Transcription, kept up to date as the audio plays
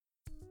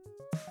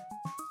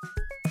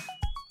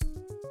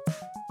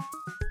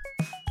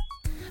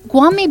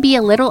Guam may be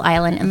a little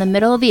island in the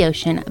middle of the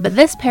ocean, but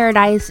this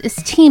paradise is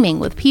teeming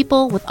with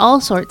people with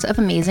all sorts of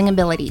amazing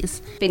abilities.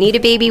 Bonita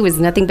Baby was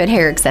nothing but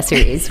hair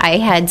accessories. I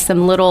had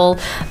some little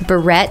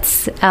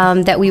barrettes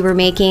that we were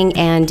making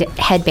and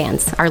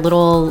headbands, our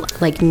little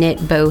like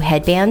knit bow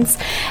headbands.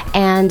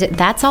 And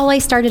that's all I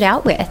started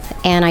out with.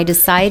 And I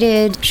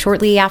decided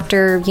shortly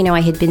after,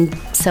 I had been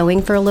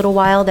sewing for a little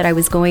while that I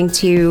was going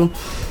to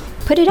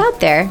put it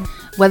out there.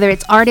 Whether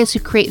it's artists who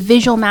create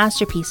visual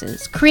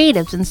masterpieces,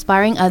 creatives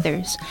inspiring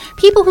others,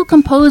 people who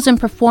compose and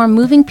perform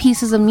moving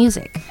pieces of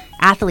music,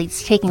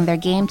 athletes taking their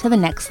game to the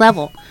next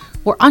level,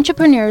 or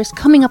entrepreneurs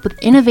coming up with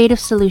innovative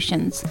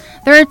solutions,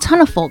 there are a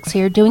ton of folks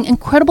here doing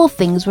incredible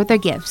things with their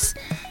gifts.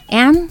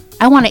 And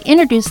I want to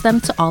introduce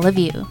them to all of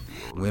you.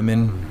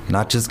 Women,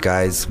 not just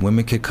guys,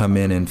 women could come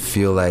in and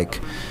feel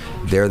like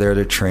they're there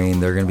to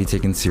train, they're going to be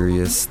taken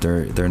serious,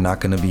 they're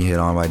not going to be hit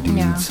on by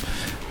dudes,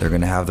 they're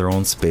going to have their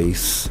own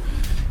space.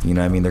 They're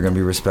going to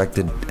be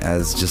respected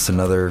as just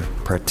another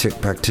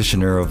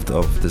practitioner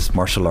of this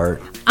martial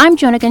art. I'm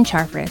Jonagan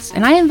Charfris,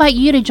 and I invite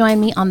you to join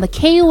me on the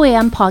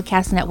KUAM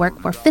podcast network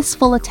for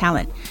Fistful of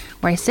Talent,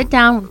 where I sit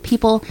down with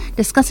people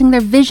discussing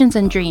their visions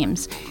and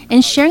dreams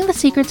and sharing the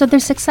secrets of their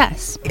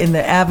success. In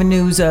the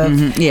avenues of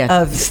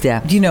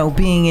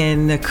being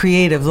in the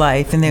creative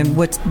life, and then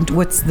what's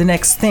the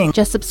next thing?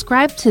 Just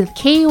subscribe to the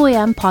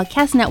KUAM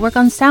podcast network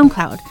on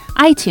SoundCloud,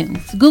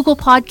 iTunes, Google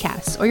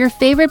Podcasts, or your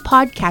favorite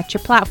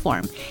podcatcher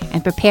platform,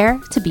 and prepare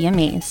to be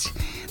amazed.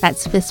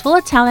 That's Fistful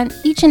of Talent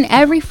each and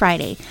every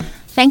Friday.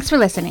 Thanks for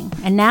listening.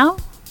 And now,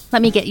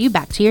 let me get you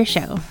back to your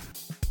show.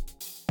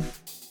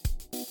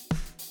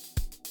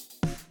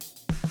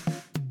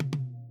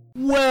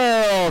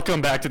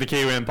 Welcome back to the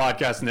KUM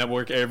Podcast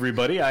Network,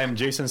 everybody. I am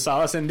Jason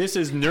Salas, and this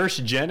is Nurse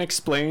Jen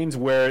Explains,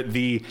 where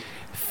the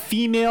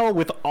female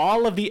with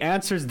all of the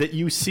answers that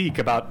you seek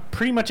about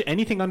pretty much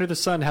anything under the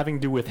sun having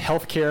to do with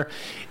healthcare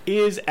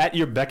is at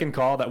your beck and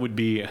call. That would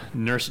be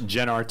Nurse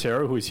Jen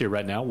Artero, who is here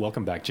right now.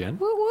 Welcome back, Jen.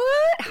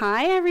 What?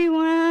 Hi,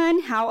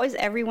 everyone. How is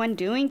everyone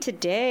doing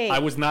today? I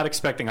was not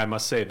expecting, I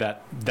must say,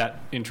 that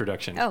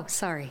introduction. Oh,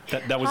 sorry.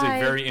 That was a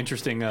very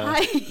interesting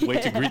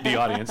way to greet the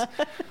audience.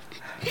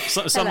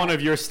 Someone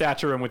of your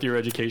stature and with your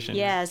education.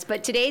 Yes,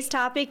 but today's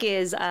topic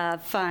is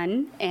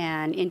fun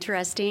and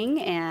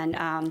interesting. And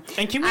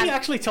can we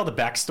actually tell the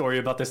backstory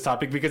about this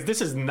topic? Because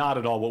this is not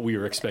at all what we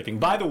were expecting.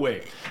 By the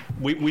way,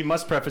 we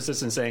must preface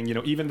this in saying,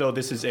 even though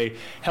this is a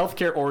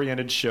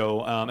healthcare-oriented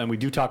show, and we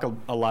do talk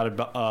a lot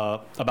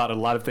about a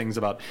lot of things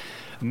about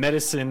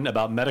medicine,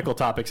 about medical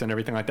topics and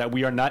everything like that,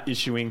 we are not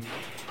issuing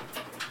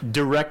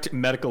direct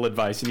medical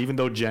advice. And even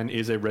though Jen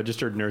is a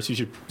registered nurse, you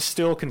should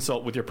still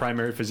consult with your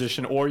primary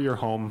physician or your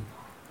home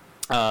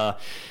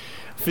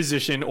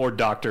physician or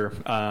doctor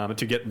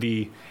to get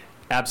the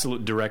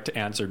absolute direct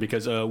answer,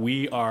 because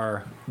we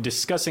are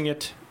discussing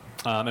it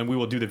and we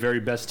will do the very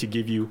best to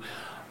give you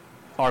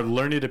our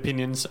learned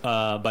opinions,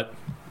 but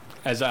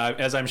as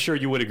I'm sure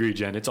you would agree,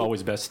 Jen, it's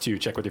always best to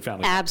check with your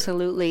family.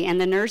 Absolutely.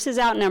 And the nurse is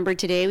outnumbered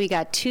today. We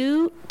got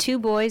two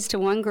boys to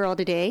one girl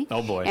today.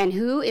 Oh, boy. And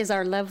who is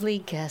our lovely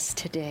guest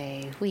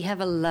today? We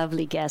have a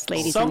lovely guest,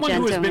 ladies and gentlemen.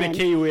 Someone who has been at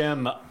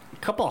KUM a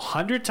couple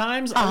 100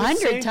 times,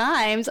 100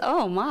 times?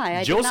 Oh,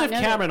 my. Joseph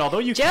Cameron, although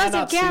you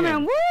cannot see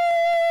him. Woo!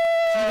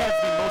 He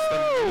has the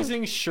most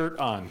amazing shirt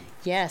on.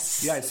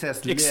 Yes. Yeah, it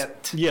says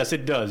lit. Yes,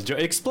 it does.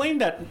 Explain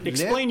that.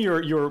 Explain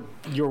your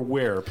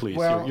wear, please.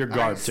 Well, your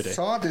garb today. I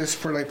saw this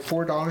for like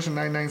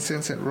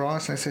 $4.99 at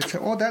Ross, and I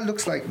said, "Oh, that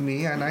looks like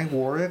me," and I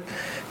wore it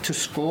to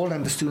school.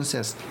 And the student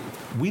says,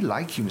 "We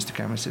like you, Mr.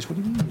 Cameron." I says, "What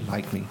do you mean you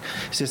like me?"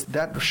 He says,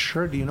 "That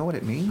shirt, do you know what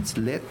it means?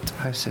 Lit."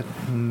 I said,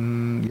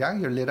 "Yeah,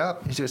 you're lit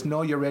up." He says,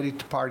 "No, you're ready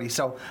to party."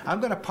 So I'm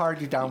going to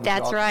party down with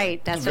That's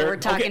right. That's what we're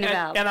talking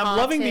about. And I'm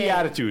loving the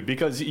attitude,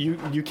 because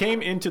you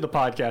came into the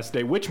podcast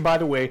today, which, by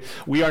the way,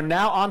 we are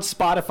now on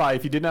Spotify.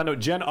 If you did not know,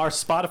 Jen, our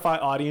Spotify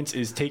audience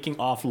is taking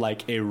off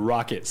like a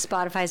rocket.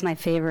 Spotify is my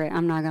favorite.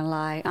 I'm not going to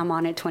lie. I'm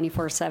on it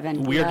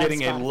 24/7. We are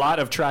getting a lot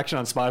of traction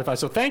on Spotify.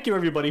 So thank you,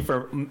 everybody,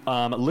 for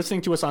listening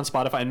to us on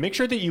Spotify. And make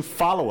sure that you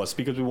follow us,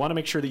 because we want to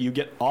make sure that you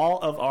get all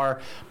of our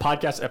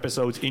podcast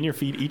episodes in your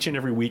feed each and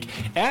every week.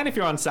 And if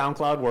you're on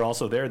SoundCloud, we're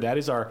also there.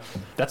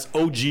 That's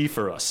OG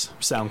for us.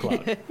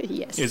 SoundCloud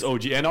yes. is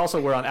OG. And also,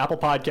 we're on Apple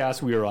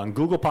Podcasts. We are on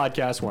Google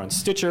Podcasts. We're on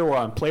Stitcher. We're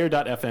on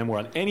Player.fm. We're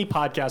on any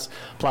podcast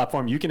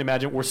platform you can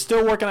imagine. We're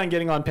still working on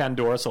getting on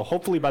Pandora. So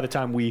hopefully by the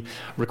time we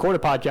record a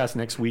podcast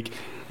next week,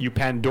 you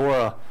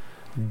Pandora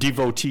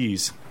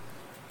devotees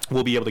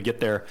will be able to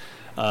get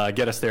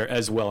us there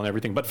as well and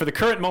everything. But for the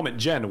current moment,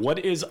 Jen, what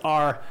is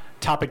our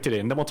topic today?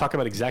 And then we'll talk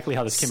about exactly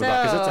how this came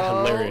about, because it's a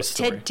hilarious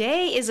story.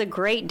 Today is a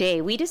great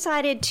day. We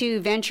decided to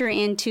venture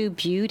into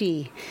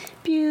beauty.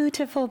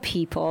 Beautiful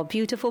people,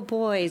 beautiful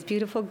boys,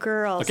 beautiful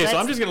girls. Okay, so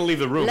I'm just going to leave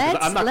the room because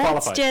I'm not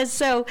qualified.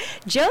 So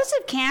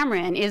Joseph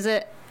Cameron is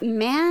a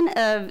man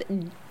of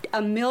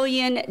a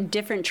million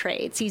different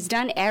trades. He's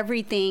done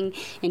everything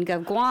in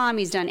GovGuam.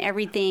 He's done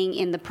everything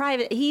in the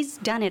private. He's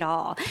done it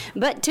all.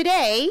 But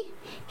today,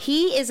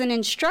 he is an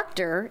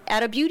instructor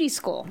at a beauty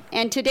school.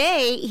 And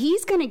today,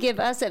 he's going to give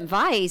us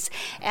advice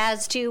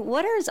as to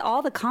what are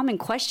all the common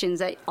questions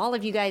that all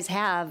of you guys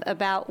have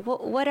about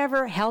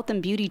whatever health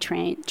and beauty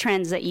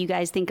trends that you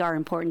guys think are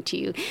important to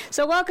you.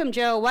 So welcome,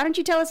 Joe. Why don't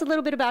you tell us a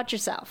little bit about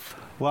yourself?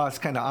 Well, it's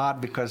kind of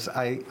odd because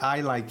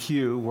I, like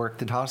you,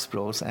 worked in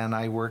hospitals, and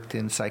I worked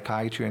in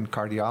psychiatry and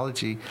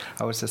cardiology.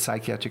 I was a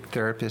psychiatric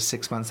therapist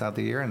 6 months out of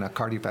the year and a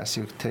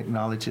cardiovascular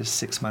technologist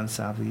 6 months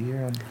out of the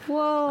year. And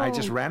Whoa. I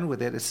just ran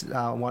with it. It's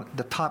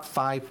the top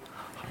 5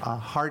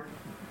 heart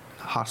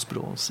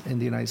hospitals in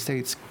the United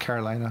States,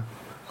 Carolina.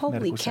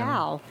 Holy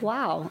cow!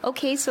 Wow.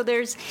 Okay, so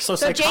there's so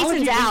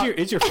psychology Jason's out.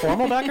 Is your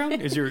formal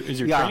background? Is your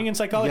training in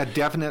psychology? Yeah,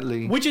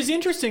 definitely. Which is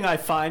interesting, I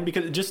find,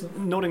 because just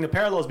noting the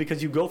parallels,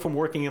 because you go from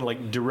working in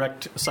like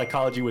direct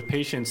psychology with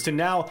patients to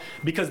now,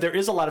 because there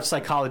is a lot of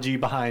psychology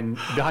behind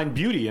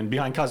beauty and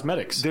behind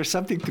cosmetics. There's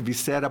something to be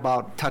said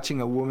about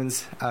touching a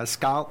woman's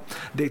scalp.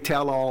 They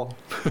tell all.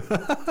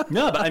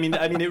 No, but I mean,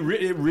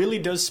 it really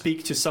does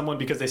speak to someone,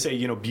 because they say,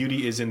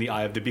 beauty is in the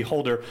eye of the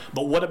beholder.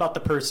 But what about the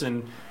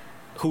person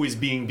who is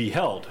being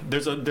beheld?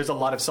 There's a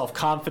lot of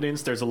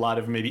self-confidence. There's a lot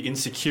of maybe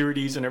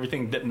insecurities and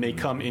everything that may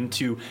come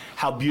into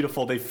how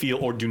beautiful they feel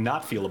or do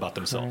not feel about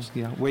themselves.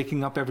 Yeah,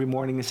 waking up every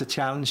morning is a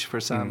challenge for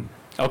some.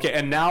 Okay,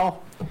 and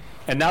now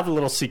the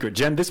little secret.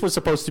 Jen, this was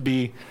supposed to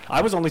be,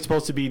 I was only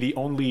supposed to be the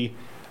only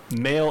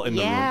male in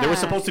the room. There were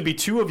supposed to be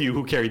 2 of you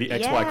who carry the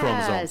XY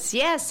chromosome.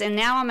 Yes, and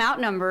now I'm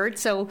outnumbered.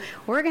 So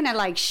we're going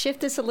to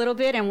shift this a little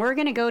bit, and we're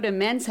going to go to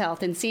men's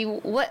health and see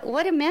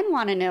what do men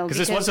want to know. Because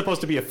this was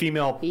supposed to be a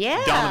female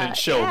dominant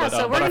show. Yeah, but,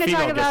 so we're going to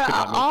talk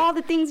about all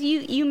the the things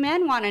you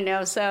men want to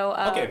know. So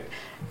okay.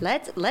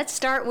 Let's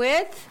start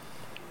with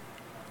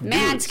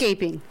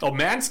Manscaping. Oh,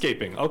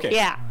 Manscaping. Okay.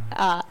 Yeah.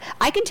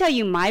 I can tell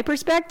you my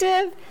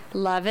perspective.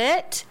 Love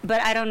it,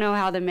 but I don't know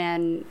how the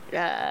men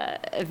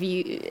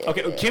view.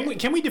 Okay,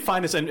 can we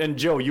define this? And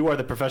Joe, you are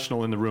the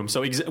professional in the room.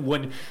 So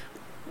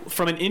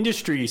from an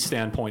industry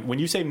standpoint, when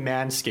you say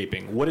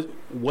manscaping,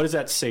 what does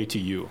that say to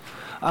you?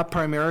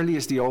 Primarily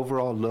is the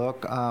overall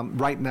look.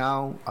 Right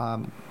now,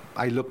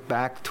 I look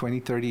back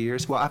 20, 30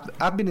 years. Well,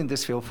 I've been in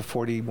this field for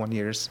 41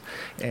 years,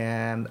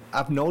 and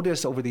I've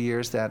noticed over the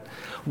years that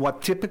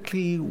what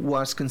typically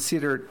was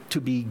considered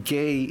to be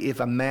gay if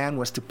a man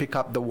was to pick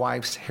up the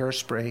wife's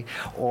hairspray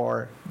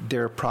or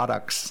their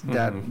products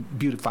that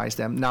beautifies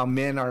them, now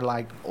men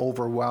are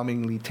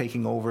overwhelmingly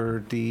taking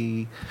over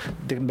the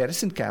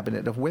medicine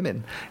cabinet of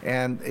women,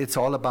 and it's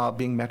all about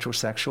being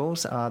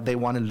metrosexuals. They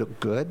want to look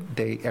good.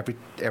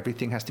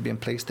 Everything has to be in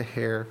place. The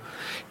hair.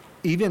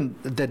 Even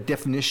the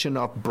definition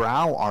of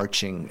brow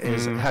arching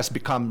has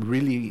become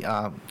really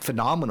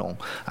phenomenal.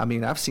 I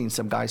mean, I've seen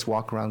some guys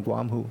walk around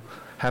Guam who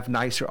have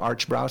nicer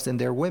arch brows than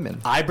their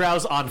women.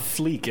 Eyebrows on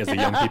fleek, as the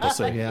young people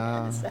say.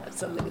 Yeah. Yes,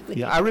 absolutely.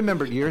 Yeah, I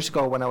remember years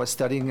ago when I was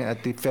studying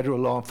at the Federal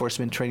Law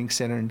Enforcement Training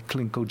Center in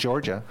Clinco,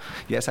 Georgia.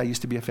 Yes, I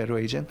used to be a federal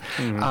agent,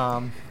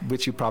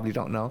 which you probably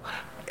don't know.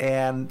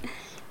 And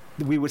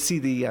we would see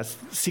the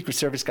Secret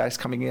Service guys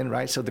coming in,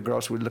 right? So the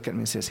girls would look at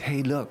me and say,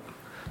 "Hey, look,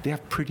 they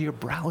have prettier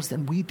brows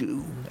than we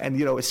do." And,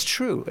 it's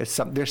true.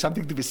 There's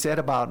something to be said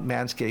about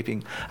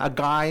manscaping. A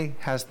guy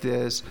has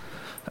this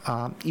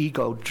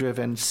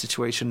ego-driven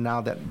situation now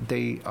that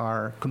they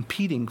are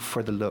competing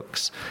for the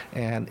looks.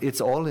 And it's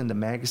all in the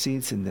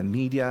magazines, in the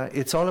media.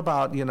 It's all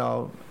about,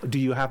 do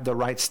you have the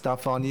right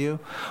stuff on you?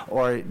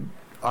 Or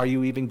are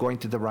you even going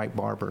to the right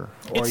barber?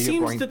 Or are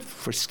you going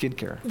for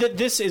skincare? That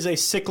this is a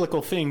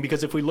cyclical thing,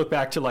 because if we look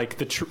back to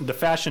the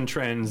fashion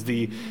trends,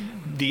 the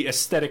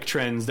aesthetic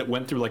trends that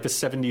went through the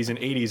 70s and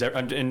 80s,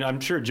 and I'm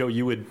sure, Joe,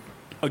 you would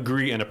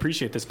agree and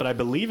appreciate this, but I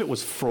believe it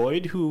was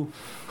Freud who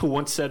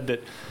once said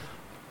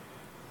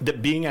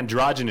that being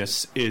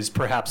androgynous is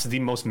perhaps the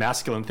most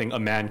masculine thing a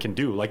man can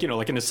do. Like in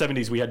the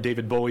 70s, we had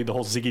David Bowie, the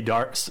whole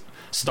Ziggy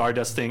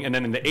Stardust thing, and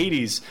then in the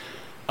 80s,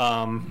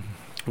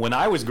 when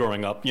I was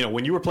growing up,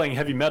 when you were playing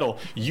heavy metal,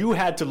 you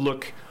had to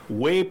look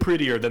way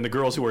prettier than the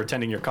girls who were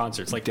attending your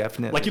concerts.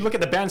 Definitely. You look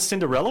at the band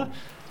Cinderella,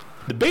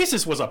 the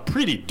bassist was a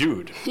pretty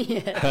dude.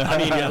 Yeah. I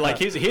mean,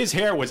 his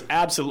hair was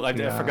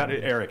absolutely. I forgot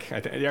Eric.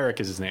 Eric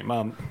is his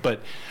name.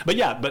 But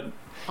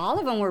all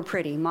of them were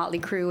pretty. Motley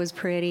Crue was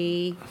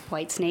pretty.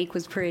 Whitesnake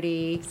was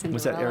pretty. Cinderella.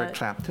 Was that Eric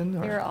Clapton?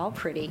 They were all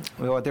pretty.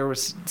 Well, there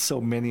was so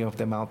many of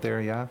them out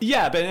there. Yeah.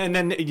 Yeah, but and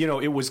then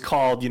it was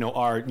called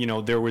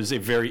there was a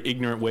very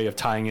ignorant way of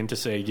tying in to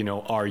say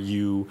are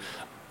you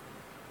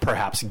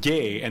perhaps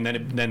gay, and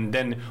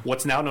then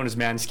what's now known as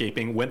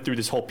manscaping went through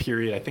this whole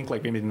period, I think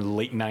maybe in the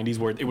late 90s,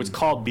 where it was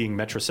called being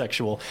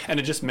metrosexual, and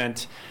it just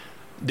meant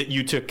that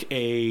you took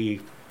a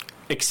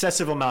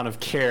excessive amount of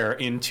care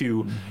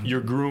into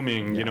your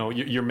grooming, you know,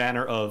 your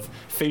manner of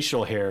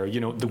facial hair, you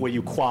know, the way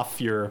you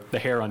coif the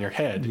hair on your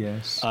head.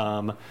 Yes.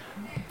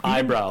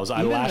 Eyebrows,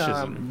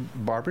 eyelashes.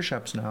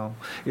 Barbershops now,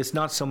 it's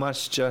not so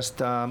much just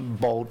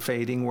bald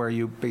fading, where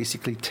you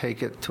basically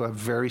take it to a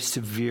very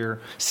severe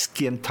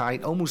skin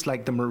tight, almost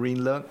like the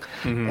Marine look.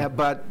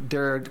 But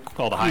they're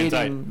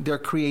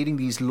creating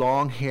these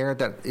long hair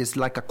that is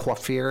like a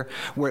coiffure,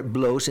 where it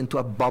blows into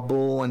a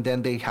bubble, and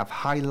then they have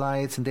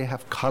highlights and they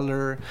have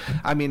color.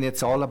 I mean,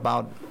 it's all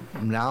about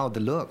now the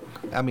look.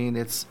 I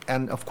mean,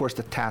 and of course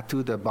the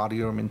tattoo, the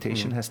body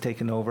ornamentation has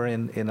taken over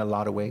in a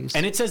lot of ways.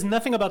 And it says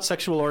nothing about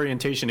sexual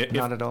orientation.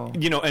 Not at all.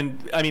 You know,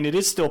 and I mean, it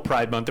is still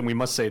Pride Month, and we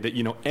must say that,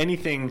 you know,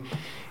 anything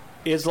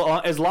as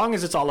long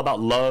as it's all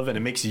about love and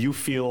it makes you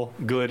feel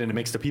good and it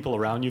makes the people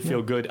around you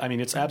feel good, I mean,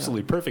 it's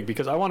absolutely perfect.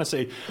 Because I want to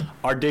say,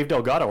 our Dave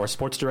Delgado, our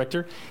sports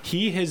director,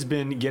 he has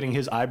been getting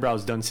his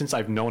eyebrows done since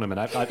I've known him,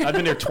 and I've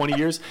been there 20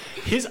 years.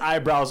 His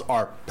eyebrows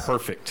are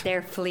perfect.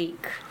 They're fleek.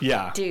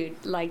 Yeah,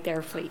 dude, like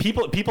they're fleek.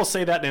 People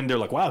say that and they're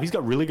like, wow, he's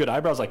got really good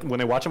eyebrows. Like when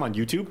they watch him on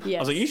YouTube, I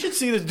was like, you should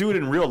see this dude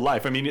in real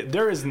life. I mean,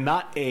 there is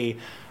not a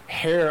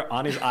hair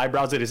on his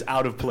eyebrows that is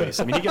out of place.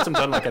 I mean, he gets them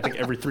done like, I think,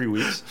 every 3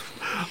 weeks.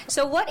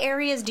 So what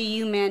areas do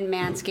you men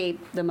manscape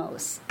the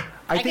most?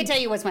 I can tell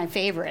you what's my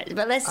favorite,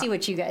 but let's see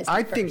what you guys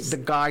do think first. the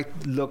guy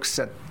looks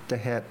at the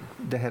head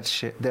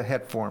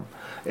form.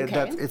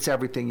 It's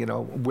everything, you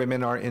know.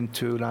 Women are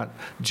into not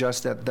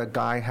just that the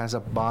guy has a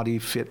body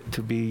fit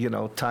to be, you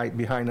know, tight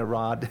behind a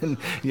rod, and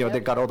you know they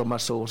got all the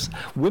muscles.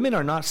 Women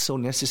are not so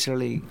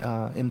necessarily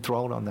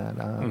enthralled on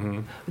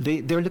that.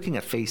 They're looking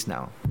at face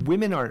now.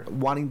 Women are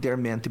wanting their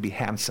men to be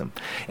handsome,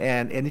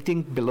 and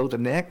anything below the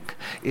neck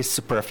is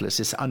superfluous.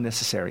 It's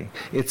unnecessary.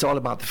 It's all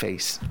about the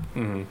face.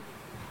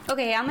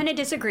 Okay, I'm going to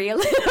disagree a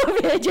little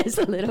bit, just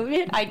a little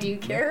bit. I do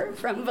care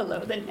from below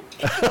the neck.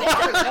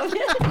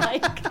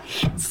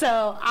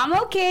 So I'm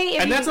okay.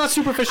 And that's not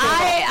superficial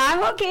at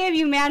all. I'm okay if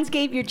you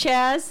manscape your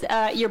chest,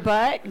 your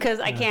butt,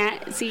 because I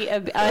can't see a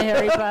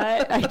hairy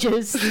butt. I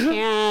just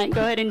can't.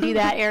 Go ahead and do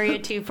that area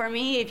too for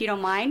me, if you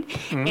don't mind.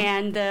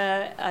 And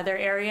the other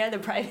area, the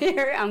private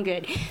area, I'm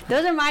good.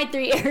 Those are my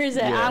 3 areas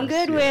that I'm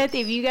good with.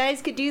 If you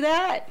guys could do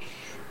that.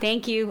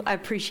 Thank you. I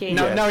appreciate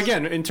it. Now,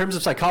 again, in terms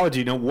of psychology,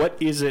 you know, what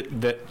is it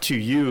that to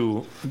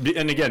you,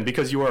 and again,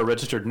 because you are a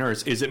registered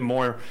nurse, is it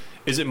more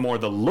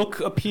the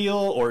look appeal,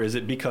 or is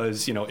it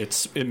because, you know,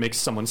 it makes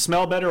someone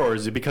smell better, or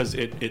is it because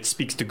it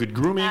speaks to good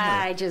grooming?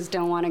 I just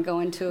don't want to go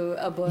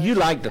into a bush. You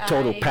like the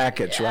total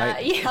package,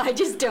 right? Yeah, I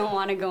just don't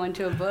want to go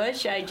into a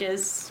bush. I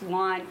just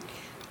want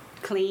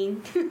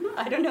clean.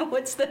 I don't know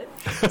it's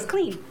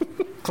clean.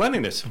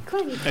 Cleanliness.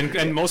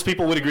 And most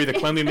people would agree that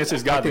cleanliness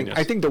is godliness.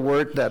 I think the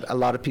word that a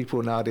lot of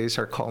people nowadays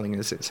are calling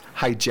is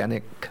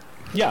hygienic.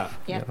 Yeah.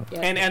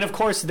 And of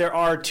course there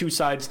are 2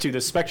 sides to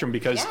the spectrum,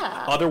 because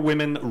other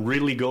women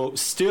really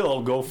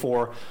still go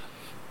for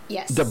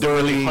the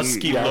burly,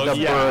 husky look,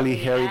 burly,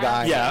 hairy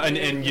guy. Yeah,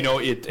 and you know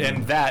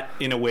and that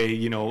in a way,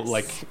 you know,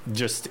 like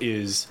just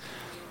is.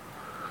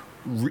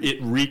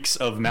 It reeks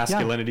of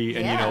masculinity,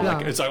 and you know,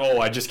 like it's like, oh,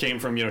 I just came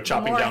from, you know,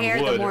 chopping down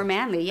hair, wood. The more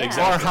manly,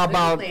 Exactly. Or how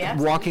about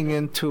walking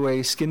into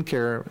a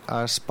skincare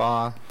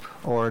spa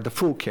or the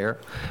full care,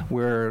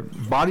 where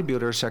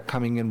bodybuilders are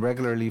coming in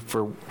regularly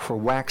for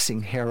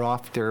waxing hair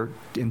off their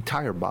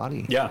entire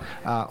body. Yeah.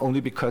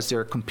 Only because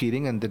they're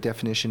competing and the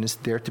definition is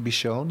there to be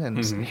shown,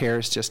 and hair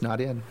is just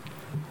not in.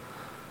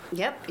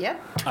 Yep.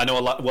 I know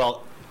a lot.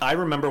 Well, I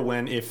remember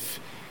when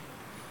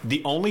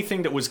the only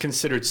thing that was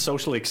considered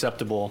socially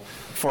acceptable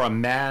for a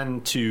man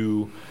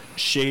to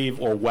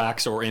shave or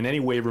wax or in any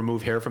way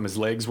remove hair from his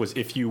legs was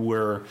if you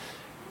were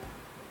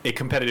a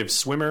competitive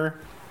swimmer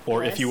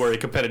or if you were a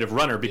competitive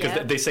runner,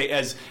 because they say,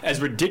 as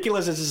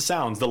ridiculous as it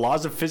sounds, the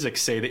laws of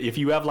physics say that if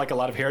you have like a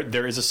lot of hair,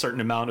 there is a certain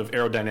amount of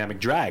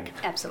aerodynamic drag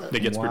that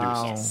gets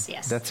produced.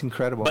 Yes. That's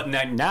incredible. But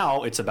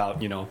now it's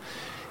about, you know,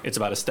 it's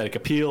about aesthetic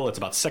appeal. It's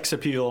about sex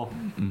appeal.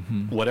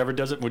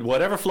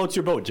 Whatever floats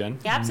your boat, Jen.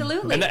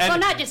 Absolutely. And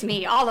not just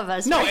me, all of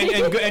us. No,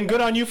 and good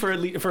on you for at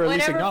least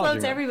acknowledging whatever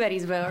floats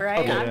everybody's boat, right?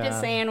 Okay. I'm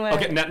just saying what.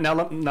 Okay, now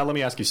let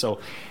me ask you.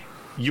 So,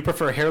 you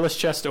prefer hairless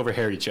chest over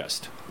hairy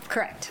chest?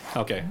 Correct.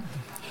 Okay.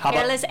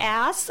 Hairless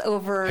ass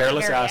over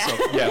hairless hairy ass.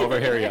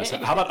 Over hairy ass.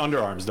 How about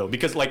underarms though?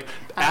 Because like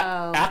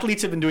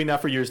athletes have been doing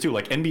that for years too.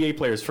 Like NBA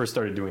players first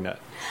started doing that.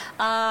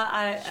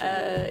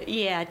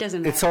 It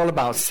doesn't matter. It's all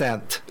about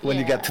scent when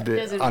you get to the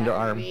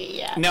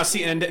underarm. Now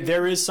see, and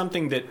there is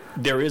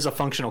a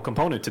functional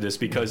component to this,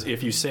 because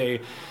if you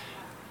say,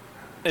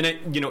 and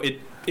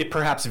it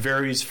perhaps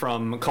varies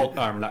from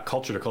not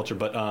culture to culture,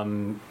 but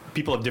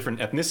people of different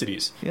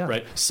ethnicities,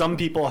 right? Some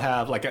people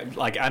have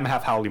like I'm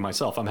half Howley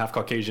myself. I'm half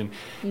Caucasian,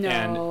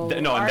 and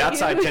that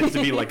side tends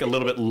to be like a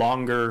little bit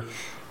longer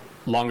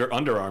longer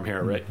underarm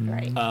hair, right?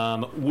 Right.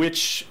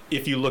 Which,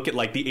 if you look at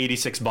like the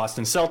 '86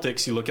 Boston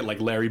Celtics, you look at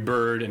like Larry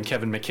Bird and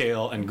Kevin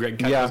McHale and Greg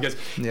Kite, those guys.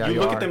 Yeah, you you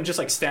look are. at them just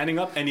like standing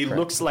up, and he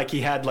looks like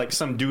he had like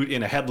some dude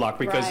in a headlock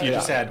because you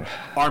just had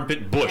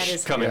armpit That bush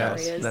is coming out.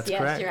 hilarious. That's yes,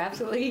 correct. you're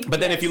absolutely. But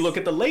then if you look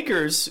at the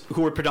Lakers,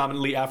 who are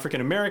predominantly African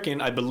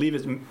American, I believe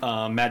it's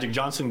Magic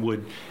Johnson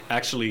would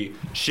actually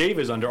shave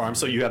his underarm,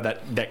 so you have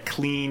that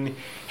clean,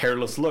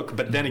 hairless look.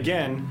 But then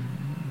again,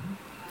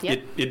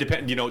 it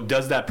depends. You know,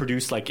 does that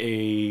produce like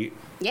a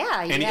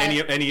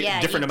any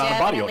different amount of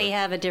body odor? You definitely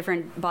have a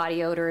different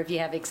body odor if you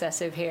have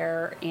excessive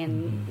hair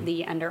in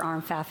the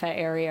underarm fafa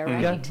area,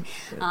 right?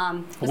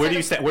 Where do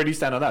you stand? Where do you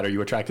stand on that? Are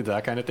you attracted to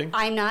that kind of thing?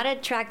 I'm not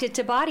attracted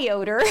to body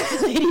odor,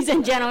 ladies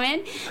and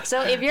gentlemen.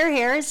 So if your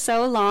hair is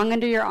so long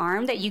under your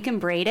arm that you can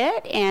braid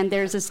it and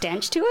there's a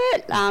stench to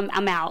it,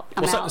 I'm out.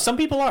 I'm out. Some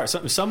people are.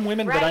 Some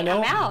women that I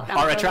know I'm out. I'm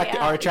are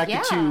totally attracted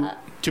out.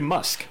 to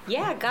musk.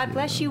 Yeah, God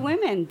bless you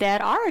women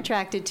that are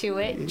attracted to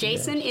it.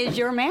 Jason is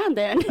your man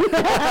then.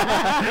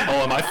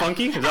 Oh, am I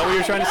funky? Is that what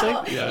you're trying to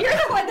say? Yeah. You're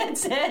the one that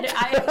said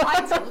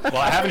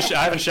Well, I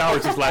haven't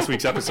showered since last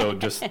week's episid.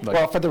 Just like,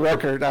 Well, for the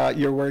record,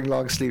 you're wearing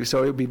long sleeves,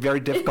 so it would be very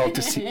difficult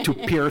to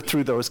peer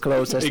through those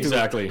clothes as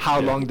Exactly. to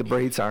how long the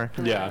braids are.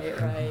 yeah.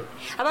 Right.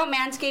 How about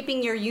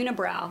manscaping your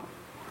unibrow?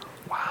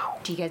 Wow.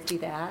 Do you guys do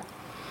that?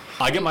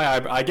 I get my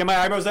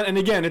eyebrows done, and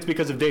again, it's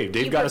because of Dave.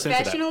 Dave You got us into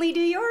that. professionally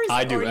do yours?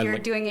 I do, Or and you're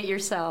like- doing it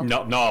yourself?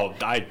 No,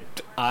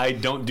 I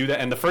don't do that.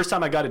 And the first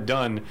time I got it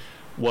done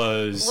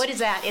was What is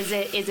that? Is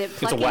it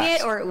plucking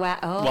wax. it or oh?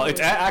 well, it's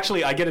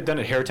actually I get it done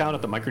at Hairtown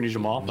at the Micronesia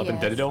Mall up in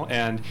Yes. Dedido,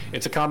 and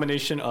it's a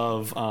combination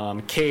of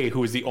Kay,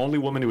 who is the only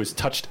woman who has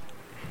touched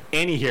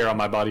any hair on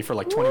my body for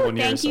like 21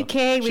 years. Thank you, so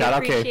Kay. We shout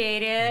out Kay.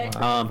 appreciate it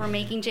for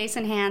making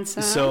Jason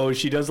handsome. So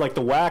she does like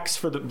the wax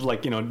for the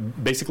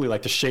basically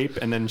like the shape,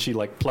 and then she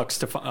like plucks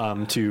to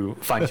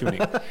fine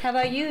tuning. How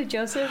about you,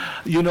 Joseph?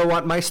 You know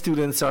what? My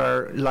students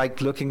are like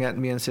looking at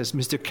me and says,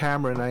 "Mr.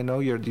 Cameron, I know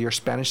your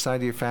Spanish side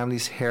of your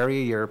family's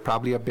hairy. You're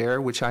probably a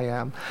bear," which I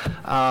am.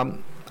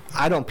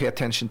 I don't pay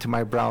attention to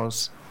my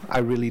brows. I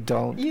really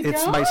don't.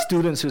 It's my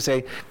students who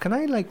say, "Can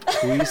I like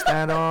tweeze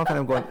that off?" And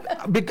I'm going.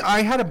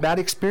 I had a bad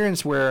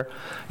experience where,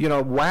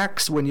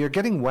 wax. When you're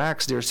getting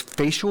wax, there's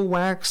facial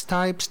wax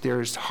types.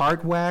 There's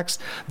hard wax.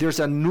 There's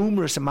a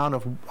numerous amount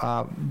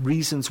of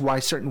reasons why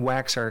certain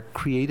wax are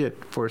created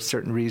for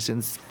certain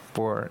reasons.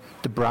 For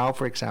the brow,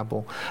 for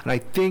example. And I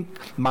think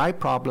my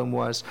problem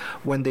was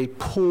when they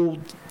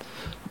pulled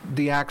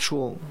the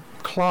actual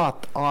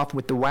cloth off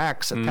with the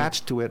wax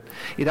attached to it,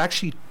 it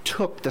actually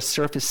took the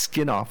surface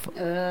skin off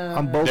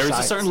on both sides. There's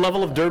a certain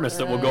level of dermis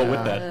that will go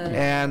with that.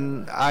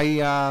 And I,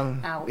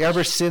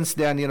 ever since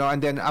then,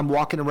 and then I'm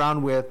walking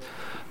around with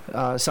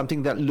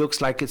something that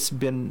looks like it's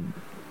been,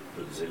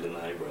 Brazilian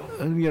eyebrow.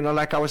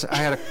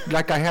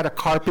 I had a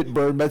carpet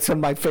burn that's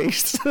on my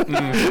face, and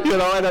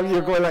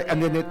you're going like,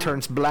 and then it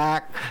turns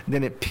black,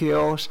 then it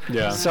peels.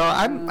 Yeah. So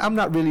I'm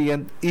not really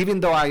even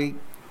though I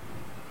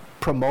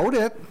promote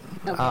it.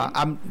 Okay.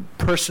 I'm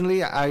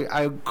personally,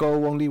 I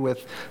go only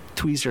with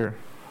tweezer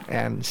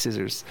and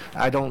scissors.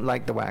 I don't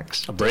like the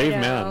wax. A brave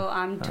man.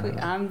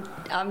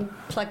 I'm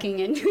plucking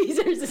in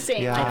tweezers the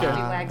same. I don't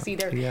do wax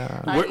either.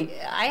 Yeah.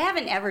 I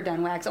haven't ever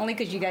done wax, only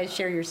because you guys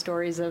share your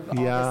stories of all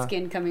the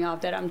skin coming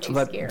off that I'm too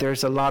But scared.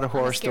 there's a lot of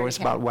horror I'm a scaredy stories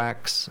cat. about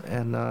wax,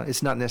 and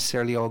it's not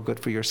necessarily all good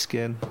for your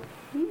skin.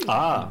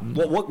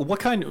 What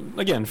kind?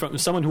 Again, from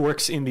someone who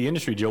works in the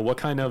industry, Joe. What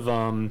kind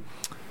of?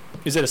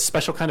 Is it a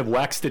special kind of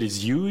wax that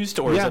is used,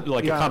 or is it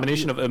like a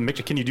combination of a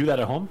mixture? Can you do that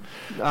at home?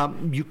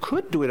 You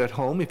could do it at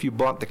home if you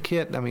bought the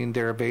kit. I mean,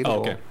 they're available.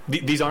 Oh, okay.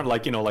 These aren't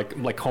like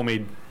like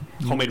homemade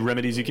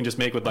remedies you can just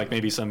make with like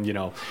maybe some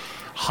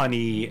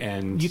honey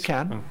and You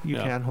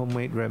can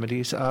homemade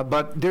remedies,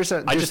 but there's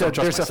a just don't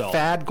trust there's a myself.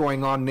 fad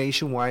going on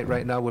nationwide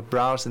right now with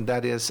brows, and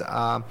that is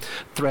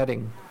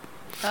threading.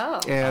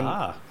 Oh. And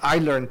I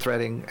learned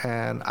threading,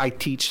 and I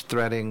teach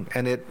threading,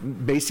 and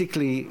it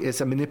basically is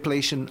a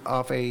manipulation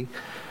of a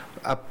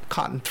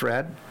cotton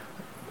thread,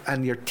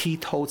 and your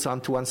teeth holds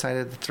onto one side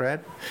of the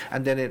thread,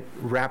 and then it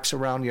wraps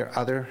around your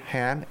other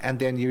hand, and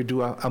then you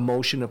do a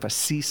motion of a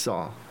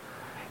seesaw.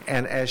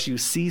 And as you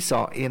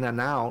seesaw in and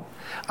out,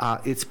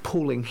 it's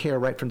pulling hair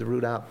right from the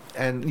root up,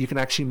 and you can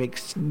actually make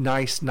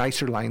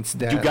nicer lines.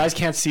 You guys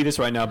can't see this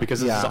right now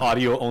because this is an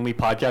audio only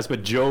podcast,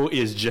 but Joe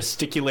is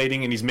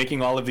gesticulating and he's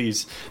making all of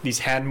these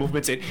hand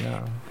movements.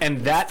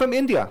 And that from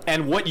India.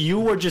 And what you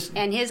were just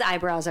And his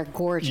eyebrows are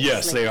gorgeous.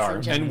 yes, they ladies are.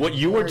 And gentlemen. what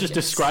you were just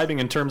Gorgeous. describing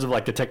in terms of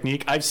like the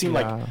technique, I've seen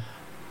like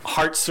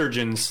heart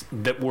surgeons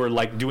that were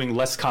like doing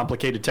less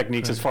complicated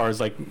techniques as far as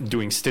like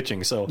doing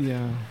stitching. So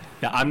yeah,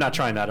 I'm not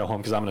trying that at home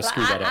because I'm going to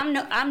screw that up.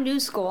 I'm new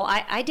school.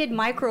 I did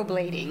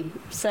microblading.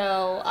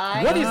 So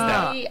What is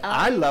that?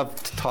 I love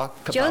to talk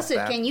about Joseph,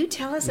 that. can you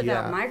tell us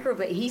about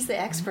microblading? He's the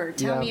expert.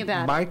 Tell me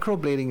about it.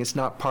 Microblading is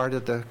not part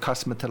of the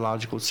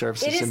cosmetological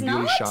services It is in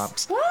beauty not?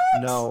 shops. What?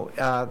 No.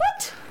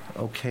 What?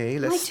 Okay,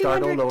 My let's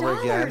start all over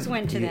again. $200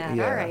 went to that.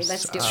 All right,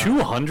 let's do it.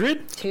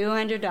 $200?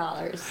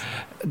 $200.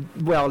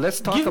 Well, let's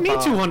talk Give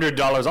about. me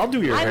 $200. I'll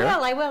do your hair.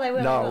 I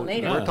will No,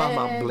 later. we're talking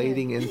about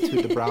blading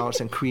into the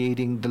brows and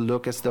creating the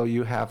look as though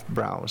you have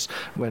brows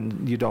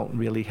when you don't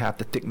really have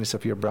the thickness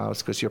of your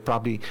brows, because you're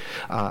probably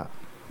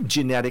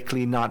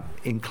genetically not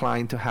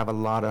inclined to have a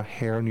lot of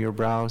hair on your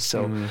brows.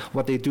 So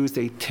what they do is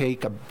they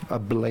take a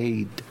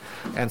blade,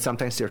 and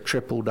sometimes they're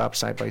tripled up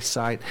side by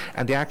side,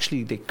 and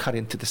they cut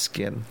into the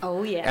skin.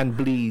 Oh, yeah. And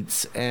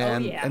bleeds,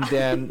 and yeah. and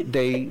then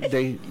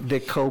they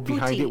go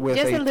behind Putty. it with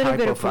Just a little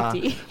bit of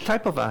putty.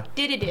 type of a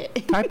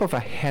type of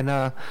a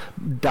henna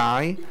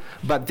dye,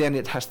 but then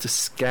it has to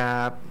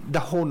scab,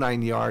 the whole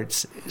 9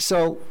 yards.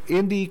 So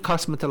in the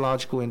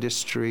cosmetological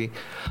industry,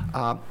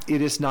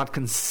 it is not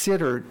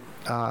considered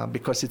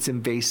because it's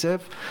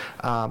invasive.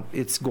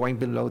 It's going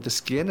below the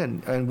skin,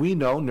 and we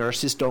know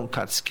nurses don't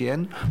cut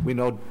skin. We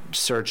know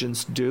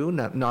surgeons do.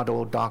 Not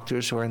all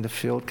doctors who are in the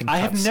field can cut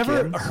skin. I have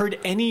never heard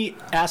any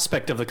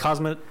aspect of the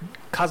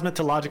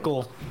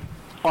cosmetological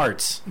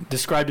arts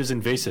described as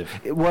invasive.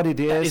 What it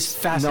That is, is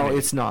fascinating. no,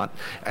 it's not,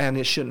 and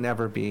it should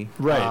never be.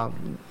 Right.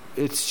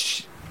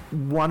 It's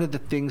one of the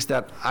things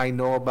that I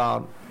know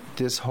about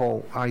this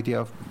whole idea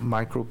of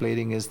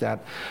microblading is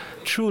that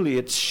truly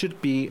it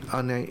should be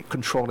on a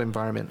controlled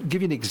environment. I'll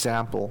give you an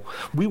example.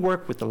 We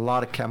work with a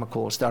lot of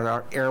chemicals that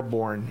are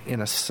airborne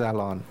in a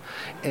salon,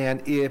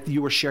 and if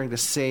you were sharing the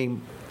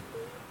same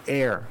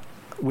air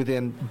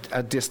within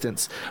a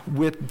distance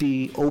with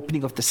the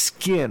opening of the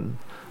skin,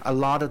 a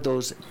lot of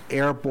those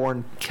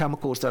airborne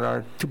chemicals that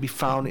are to be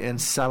found in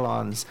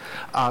salons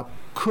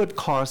could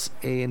cause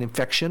an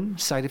infection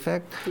side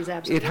effect. He's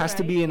absolutely It has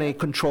to be in a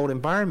controlled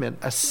environment,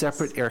 a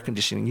separate air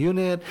conditioning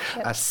unit,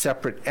 a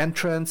separate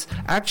entrance.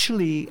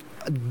 Actually,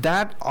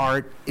 that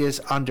art is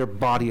under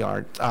body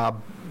art.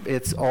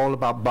 It's all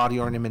about body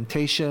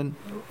ornamentation,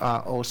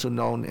 also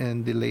known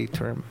in the lay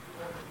term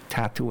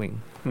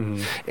tattooing.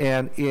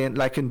 And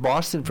in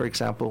Boston, for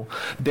example,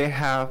 they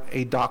have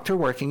a doctor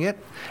working it,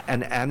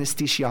 an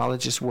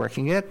anesthesiologist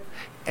working it,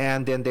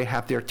 and then they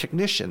have their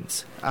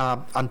technicians.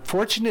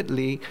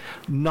 Unfortunately,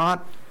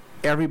 not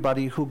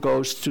everybody who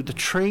goes through the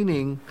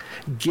training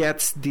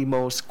gets the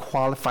most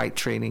qualified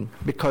training,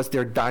 because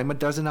there are dime a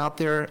dozen out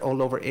there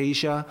all over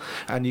Asia,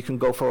 and you can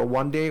go for a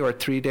 1 day or a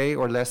 3 day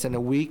or less than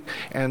a week,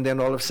 and then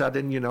all of a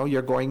sudden,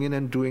 you're going in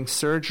and doing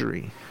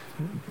surgery.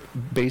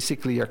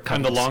 Basically, you're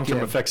cutting And the long-term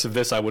skin. effects of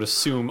this, I would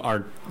assume,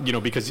 are,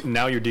 because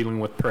now you're dealing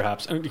with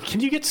perhaps. Can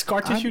you get scar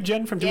tissue,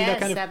 Jen, from doing that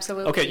kind of? Yes,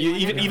 absolutely. Okay,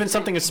 even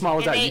something as small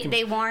as And that. you can,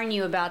 they warn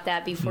you about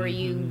that before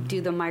you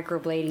do the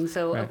microblading.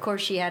 So, Right. of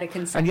course, she had a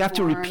consent And you have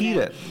to form, repeat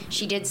and it.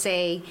 She did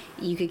say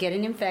you could get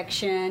an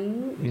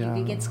infection, you Yeah.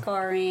 could get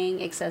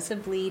scarring,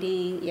 excessive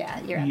bleeding. Yeah,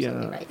 you're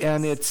absolutely right.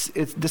 And it's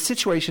the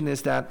situation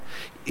is that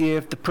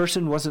if the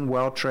person wasn't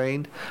well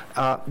trained,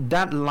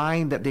 that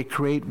line that they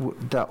create,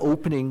 the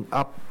opening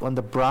up on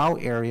the brow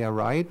area,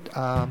 right,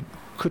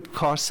 could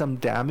cause some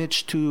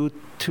damage to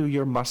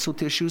your muscle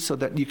tissue, so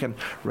that you can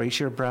raise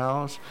your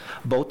brows.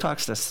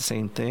 Botox, that's the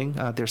same thing.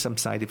 There's some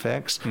side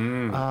effects.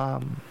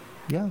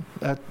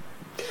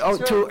 So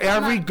to from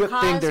every a good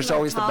thing, there's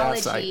always the bad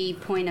side.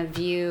 cosmetology point of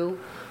view,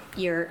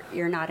 you're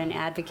not an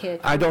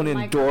advocate. I don't of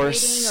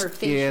endorse microblading or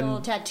facial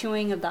in-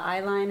 tattooing of the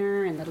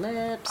eyeliner and the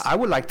lips. I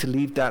would like to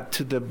leave that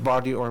to the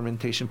body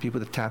ornamentation people,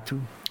 the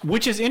tattoo.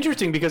 which is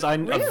interesting because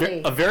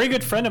Really? a very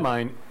good friend of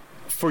mine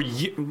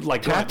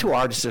Tattoo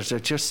artists are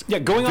just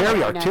going on very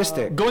I know.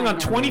 artistic. Going I on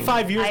know.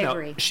 25 years I now,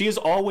 agree. she has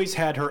always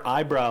had her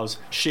eyebrows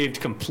shaved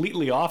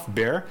completely off,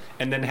 bare,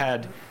 and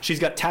then she's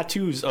got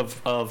tattoos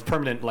of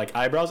permanent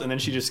eyebrows, and then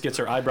she just gets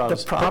her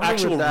eyebrows, The problem her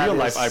actual with that real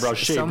life is eyebrows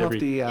shaved some every.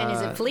 of the, And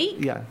is it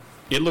fleek? Yeah.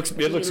 It looks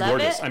you love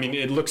gorgeous. it? I mean,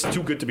 it looks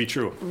too good to be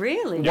true.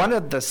 Really? One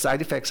of the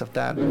side effects of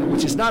that,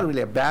 which is not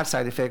really a bad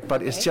side effect,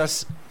 but it's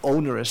just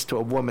onerous to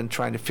a woman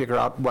trying to figure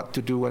out what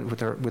to do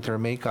with her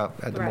makeup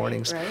at the Right,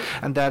 mornings, right.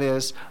 and that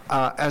is,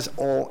 as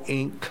all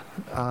ink,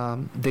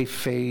 they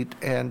fade,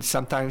 and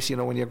sometimes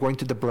when you're going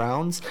to the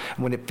browns,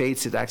 when it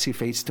fades, it actually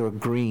fades to a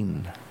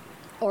green,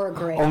 Or a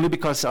gray. only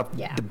because of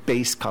Yeah. the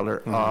base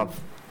color of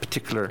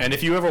particular. And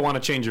if you ever want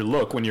to change your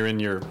look when you're in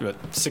your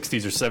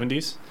 60s or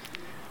 70s,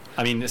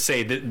 I mean,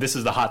 say this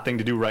is the hot thing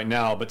to do right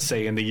now, but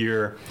say in the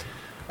year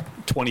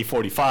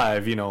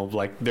 2045,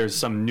 there's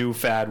some new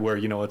fad where,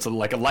 it's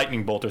like a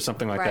lightning bolt or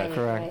something like Right, that.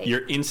 Correct. right.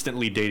 You're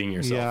instantly dating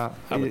yourself.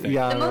 I would think.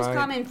 The most right.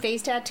 common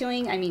face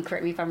tattooing, I mean,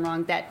 correct me if I'm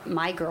wrong, that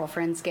my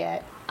girlfriends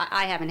get,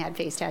 I haven't had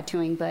face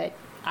tattooing, but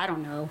I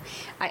don't know.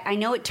 I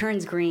know it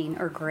turns green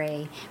or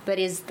gray, but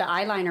is the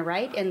eyeliner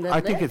right? And the I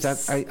lips? think it's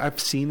that I've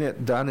seen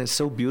it done. It's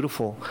so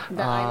beautiful.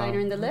 The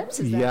eyeliner and the lips?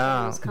 Is that the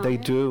yeah, most they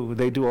common? do.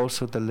 They do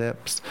also the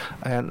lips,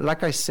 and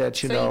like I said,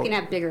 So know, you can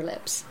have bigger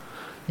lips.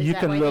 Is you that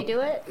can why look. they do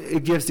it?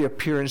 It gives the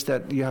appearance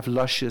that you have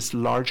luscious,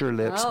 larger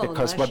lips, Oh,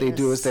 because what they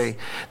do is luscious.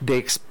 they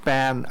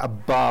expand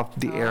above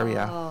the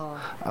area Oh.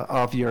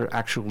 of your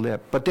actual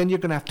lip. But then you're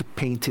gonna have to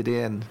paint it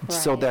in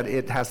so that Right.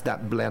 it has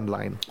that blend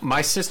line.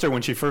 My sister,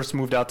 when she first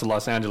moved out to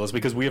Los Angeles,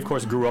 because we of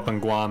course grew up in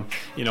Guam,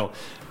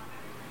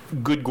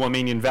 good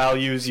Guamanian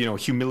values,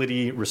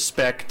 humility,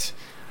 respect,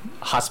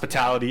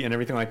 hospitality, and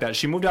everything like that.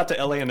 She moved out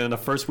to LA, and in the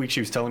first week she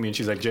was telling me, and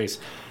she's like, Jace,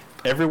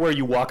 everywhere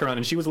you walk around,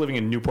 and she was living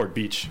in Newport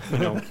Beach,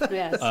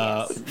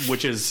 Yes.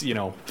 which is,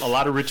 a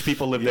lot of rich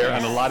people live there,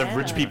 and a lot of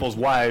rich people's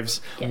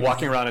wives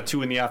walking around at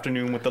 2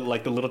 p.m. with the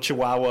little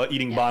chihuahua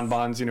eating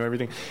bonbons,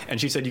 everything. And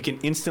she said you can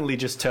instantly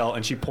just tell,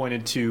 and she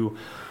pointed to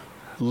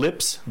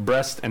lips,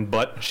 breast, and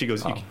butt. She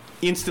goes,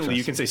 instantly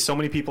you can say so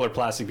many people are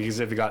plastic because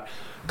they've got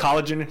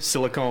collagen,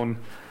 silicone,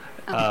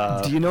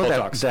 Do you know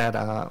Botox. that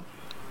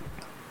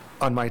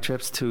on my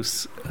trips to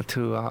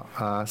Scottsdale,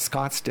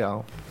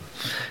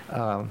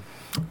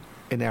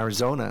 in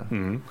Arizona,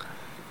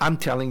 I'm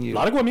telling you, a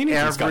lot of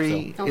Guamanians in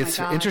Scottsdale. Oh my it's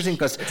gosh. interesting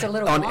because It's a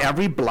little on block.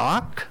 every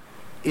block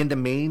in the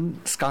main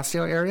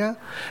Scottsdale area,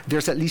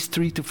 there's at least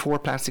 3 to 4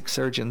 plastic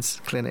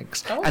surgeons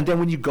clinics. Oh. And then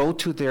when you go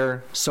to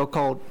their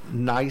so-called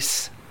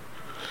nice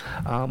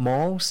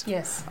malls,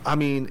 Yes. I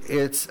mean,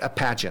 it's a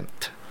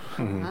pageant.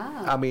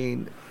 I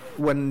mean,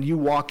 when you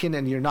walk in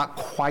and you're not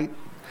quite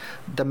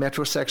the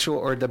metrosexual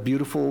or the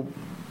beautiful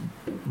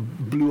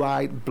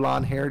blue-eyed,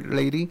 blonde-haired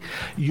lady,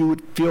 you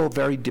would feel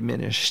very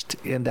diminished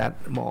in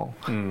that mall.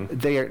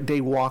 They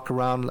walk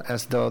around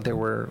as though they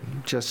were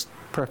just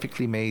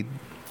perfectly made.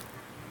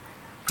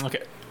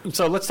 Okay,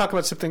 so let's talk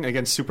about something,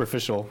 again,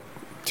 superficial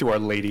to our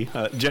lady.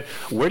 Jen,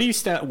 where do you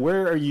stand?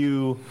 Where are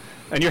you?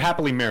 And you're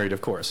happily married,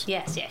 of course.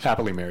 Yes.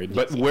 Happily married.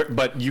 Yes,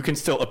 But you can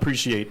still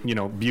appreciate,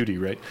 beauty,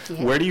 right?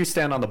 Yeah. Where do you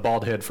stand on the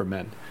bald head for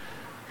men?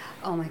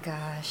 Oh my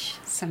gosh.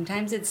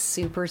 Sometimes it's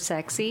super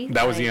sexy.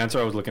 That was the answer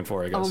I was looking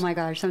for, I guess. Oh my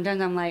gosh.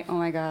 Sometimes I'm like, oh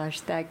my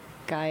gosh, that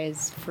guy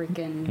is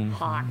freaking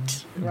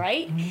hot,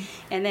 right?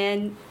 And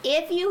then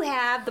if you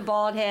have the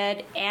bald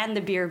head and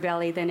the beer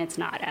belly, then it's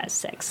not as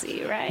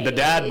sexy, right? The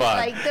dad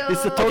bod.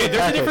 It's the total Okay, there's a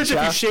package, difference if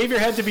yeah. you shave your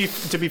head to be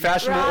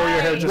fashionable or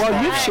your hair just Well,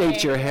 bald. you've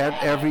shaved your head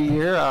every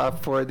year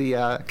for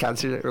the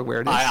cancer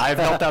awareness. I've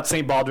helped out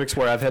St. Baldrick's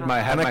where I've had my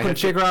and I couldn't head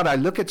figure out. I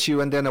look at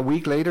you, and then a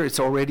week later, it's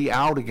already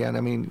out again.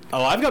 I mean,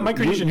 Oh, I've got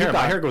micronesian you hair.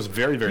 got- My hair goes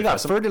very, very you got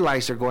fast.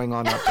 fertilizer going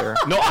on up there.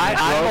 No, It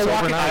grows I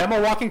overnight. am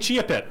a walking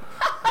chia pet.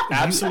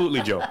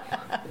 Absolutely, Joe.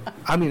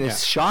 I mean,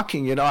 it's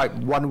shocking.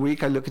 One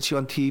week I look at you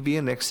on TV,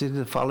 and next thing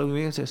the following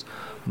week it says,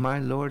 "My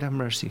Lord have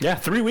mercy." Yeah,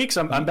 3 weeks.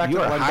 I'm back You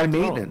to are I'm high back to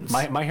normal.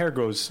 maintenance. My hair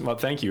grows. Well,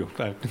 thank you.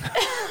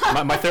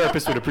 My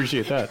therapist would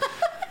appreciate that.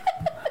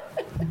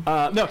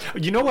 No,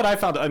 you know what I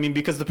found? I mean,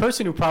 because the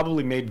person who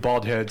probably made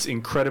bald heads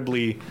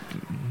incredibly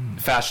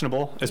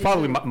fashionable is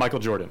probably Michael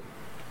Jordan.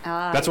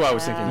 That's what I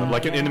was thinking of,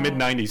 like in the mid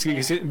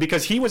 '90s,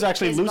 because he was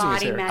actually His losing his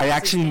body hair. matches I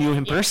actually knew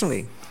him Yes.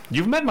 personally.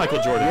 You've met Michael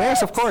Jordan.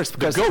 Yes, of course. The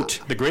Because GOAT,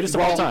 the greatest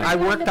of all time. I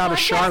worked out of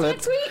podcast Charlotte,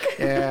 next week?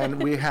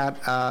 and we had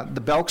the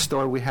Belk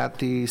store. We had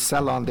the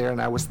salon there,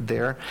 and I was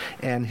there.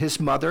 And his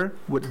mother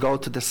would go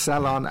to the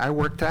salon I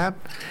worked at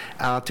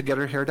to get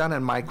her hair done,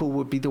 and Michael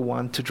would be the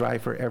one to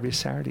drive her every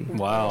Saturday.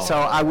 Wow. So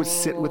I would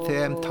sit with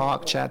him,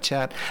 talk,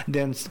 chat.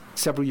 Then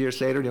several years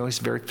later, he's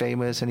very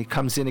famous, and he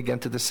comes in again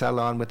to the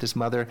salon with his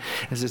mother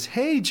and says,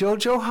 "Hey,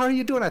 Jojo, how are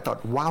you doing?" I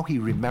thought, wow, he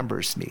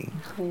remembers me.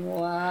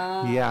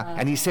 Wow. Yeah,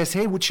 and he says,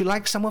 "Hey, would you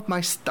like some of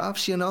my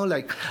stuffs?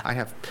 Like I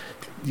have,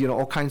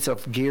 all kinds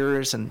of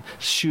gears and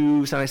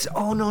shoes." And I said,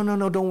 "Oh, no,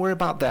 don't worry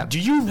about that." Do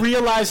you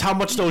realize how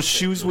much those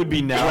shoes would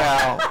be now?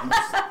 Well,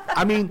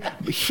 I mean,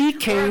 he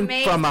came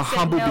amazed from a he said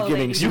humble no,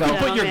 beginnings. You ladies can and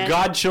put your gentlemen.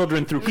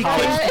 godchildren through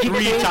college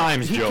three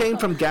times, He Joe. came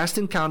from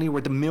Gaston County,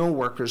 where the mill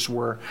workers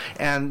were,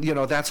 and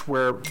that's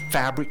where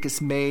fabric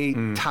is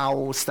made,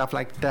 towels, stuff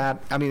like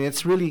that. I mean,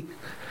 it's really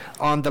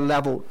on the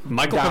level.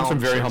 Michael down, comes from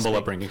very so to humble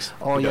speak. upbringings.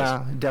 Oh He does.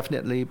 yeah,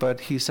 definitely. But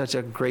he's such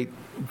a great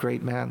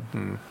man.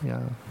 Yeah.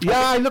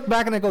 I look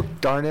back and I go,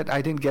 darn it,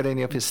 I didn't get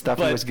any of his stuff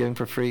But- he was giving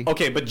for free.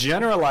 Okay, but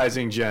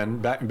generalizing, Jen,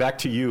 back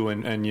to you,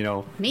 and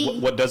Me?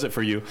 what does it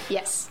for you?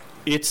 Yes.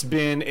 It's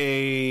been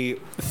a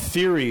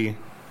theory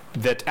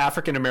that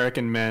African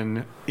American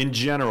men, in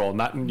general,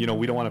 not we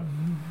don't want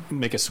to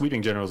make a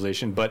sweeping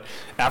generalization, but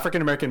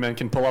African American men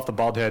can pull off the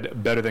bald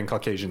head better than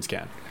Caucasians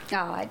can. Oh,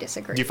 I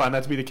disagree. Do you find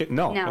that to be the case?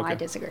 No. No, Okay. I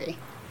disagree.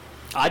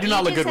 I do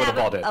not look good with a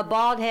bald head. A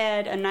bald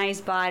head, a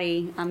nice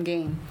body. I'm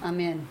game. I'm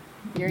in.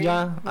 You're in?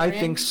 Yeah, I You're in?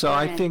 think so. You're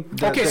I in. think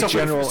the, Okay, the so for-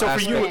 general so for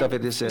you- aspect of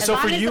it is it. As So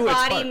long for as you, the it's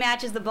body smart.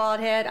 matches the bald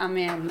head, I'm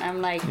in.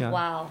 I'm like, Yeah.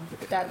 wow,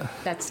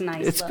 that's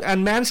nice. Look.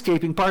 And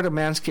manscaping, part of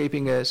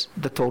manscaping is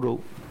the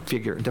total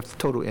figure, the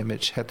total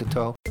image, head to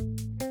toe.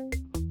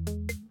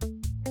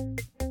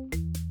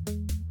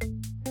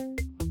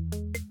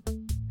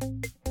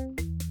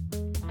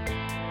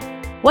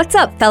 What's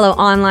up, fellow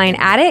online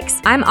addicts?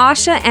 I'm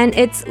Asha, and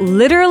it's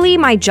literally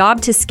my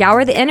job to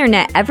scour the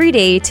internet every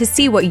day to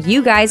see what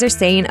you guys are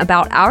saying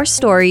about our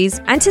stories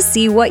and to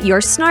see what you're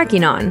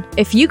snarking on.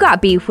 If you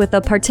got beef with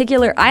a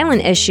particular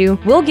island issue,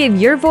 we'll give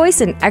your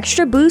voice an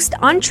extra boost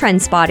on trend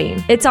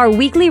spotting. It's our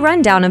weekly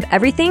rundown of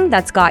everything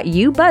that's got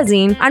you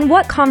buzzing and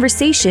what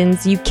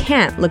conversations you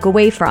can't look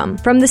away from.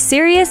 From the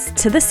serious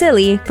to the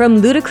silly, from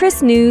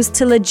ludicrous news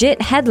to legit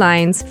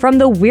headlines, from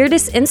the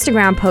weirdest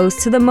Instagram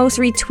posts to the most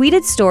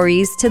retweeted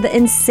stories, to the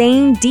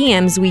insane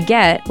DMs we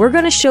get, we're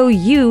going to show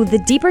you the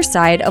deeper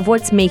side of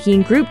what's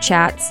making group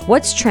chats,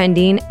 what's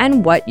trending,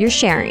 and what you're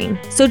sharing.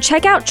 So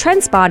check out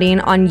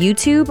Trendspotting on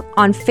YouTube,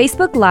 on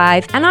Facebook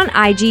Live, and on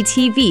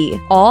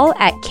IGTV, all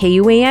at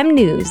KUAM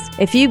News.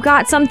 If you've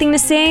got something to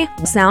say,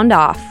 sound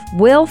off.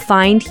 We'll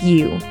find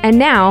you. And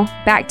now,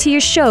 back to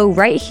your show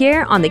right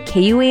here on the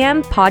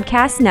KUAM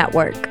Podcast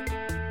Network.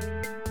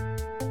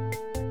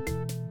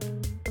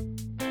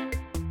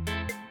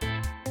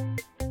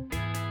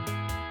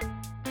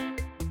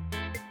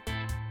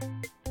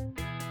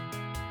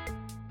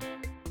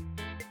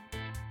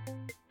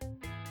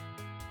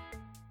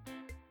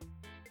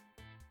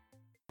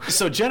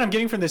 So, Jen, I'm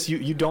getting from this,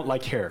 you don't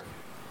like hair.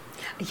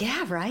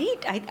 Yeah,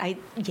 right?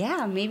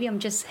 Yeah, maybe I'm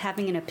just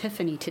having an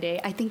epiphany today.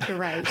 I think you're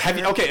right.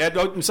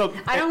 So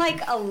I don't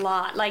like a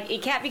lot. Like,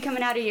 it can't be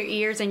coming out of your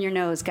ears and your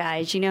nose,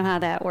 guys. You know how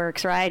that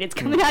works, right? It's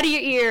coming out of your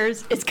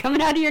ears. It's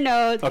coming out of your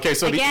nose. Okay,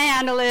 so I can't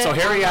handle it. So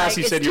hairy ass,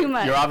 you said you're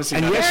obviously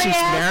and not. yes, she's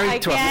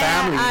married to a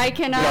family. I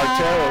cannot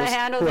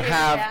handle who the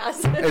have.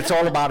 ass. It's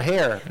all about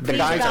hair. The Please,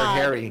 guys God, are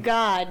hairy.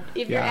 God,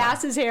 if your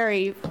ass is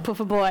hairy,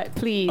 poof a boy,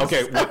 please.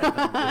 Okay,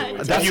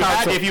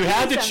 if you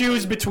had to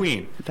choose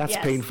between, that's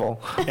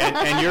painful.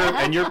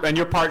 And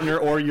your partner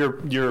or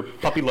your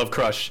puppy love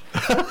crush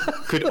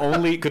could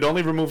only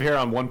remove hair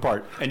on one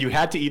part, and you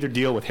had to either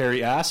deal with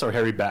hairy ass or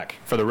hairy back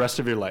for the rest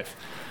of your life.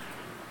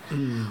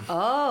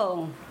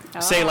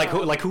 Say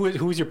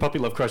who was your puppy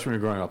love crush when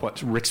you were growing up?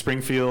 What, Rick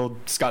Springfield,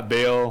 Scott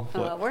Bale?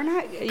 We're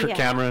not. Kirk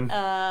Cameron.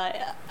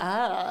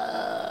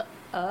 I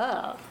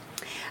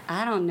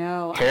don't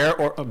know. Hair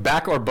or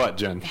back or butt,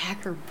 Jen?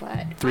 Back or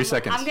butt? 3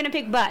 seconds. I'm gonna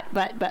pick butt.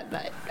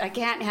 I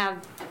can't have.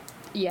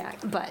 Yeah,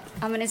 butt.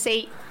 I'm gonna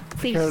say.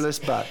 Please, hairless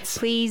butts.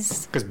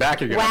 Please, because back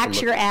you're gonna wax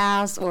your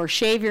ass or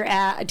shave your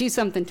ass. Do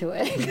something to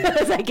it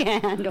because I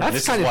can't handle it.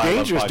 That's kind of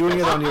dangerous doing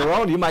it on your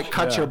own. You might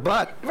cut your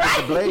butt with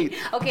a blade.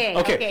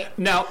 Okay.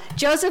 Now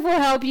Joseph will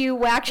help you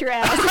wax your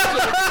ass and shave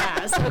your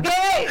ass.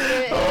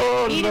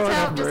 Okay. Need his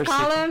help? Just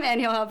call him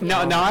and he'll help you. No,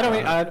 I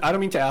don't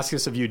mean to ask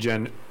this of you,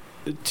 Jen,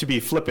 to be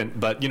flippant,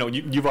 but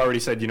you've already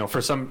said for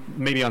some,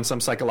 maybe on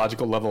some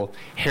psychological level,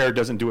 hair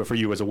doesn't do it for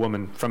you as a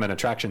woman from an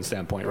attraction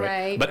standpoint,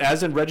 right? But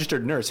as a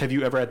registered nurse, have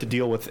you ever had to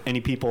deal with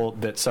any people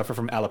that suffer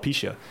from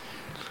alopecia?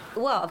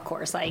 Well, of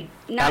course, not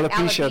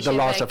alopecia, the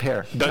loss of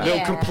hair.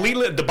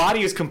 The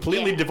body is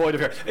completely devoid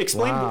of hair.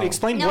 Explain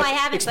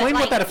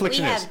what that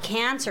affliction is. We have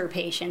cancer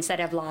patients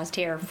that have lost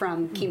hair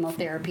from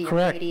chemotherapy or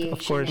radiation.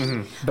 Of course.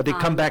 But they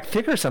come back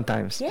thicker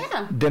sometimes.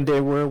 Yeah. Than they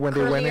were when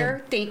they went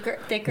in. Thicker.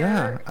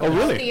 Yeah. Oh,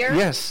 really? Healthier.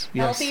 Yes.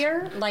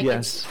 Healthier.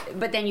 Yes.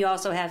 But then you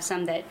also have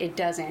some that it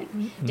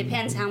doesn't.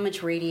 Depends how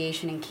much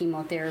radiation and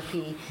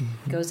chemotherapy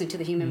goes into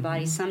the human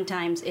body.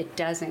 Sometimes it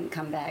doesn't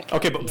come back.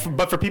 Okay,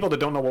 but for people that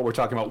don't know what we're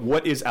talking about,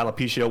 what is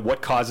alopecia?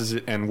 What causes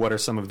it, and what are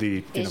some of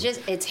the?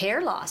 It's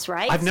hair loss,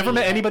 right? I've never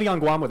met anybody on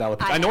Guam with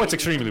alopecia. I know it's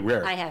extremely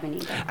rare. I haven't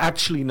either.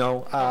 Actually,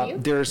 no.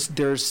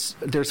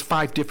 There's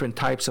 5 different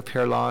types of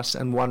hair loss,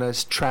 and one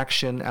is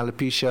traction,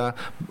 alopecia,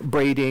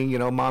 braiding.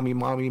 Mommy,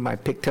 my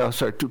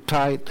pigtails are too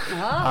tight.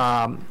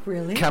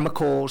 Really?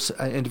 Chemicals.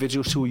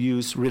 Individuals who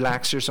use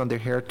relaxers on their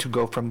hair to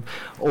go from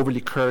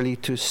overly curly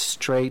to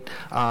straight.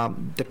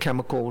 The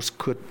chemicals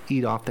could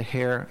eat off the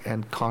hair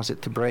and cause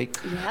it to break.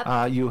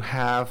 Yep. You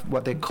have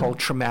what they call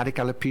traumatic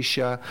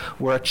alopecia,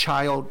 where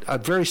a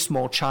very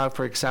small child,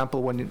 for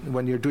example,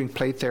 when you're doing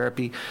play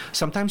therapy,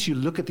 sometimes you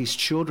look at these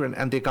children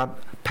and they got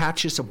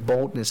patches of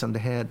baldness on the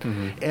head,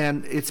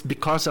 and it's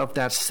because of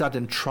that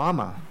sudden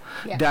trauma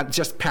that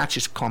just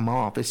patches come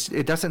off.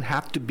 It doesn't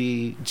have to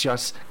be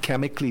just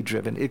chemically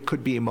driven. It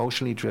could be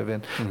emotionally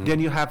driven. Then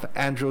you have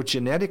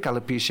androgenetic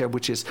alopecia,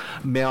 which is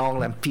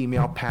male and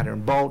female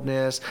pattern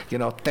baldness.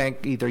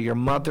 Thank either your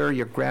mother,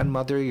 your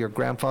grandmother, your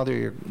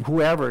grandfather,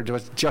 whoever,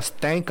 just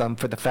thank them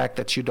for the fact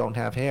that you don't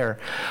have hair.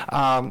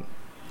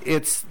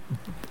 It's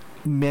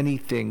many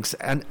things,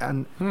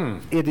 and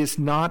it is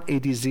not a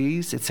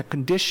disease, it's a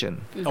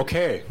condition.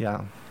 Okay.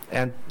 Yeah.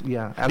 And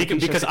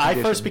because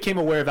I first became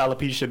aware of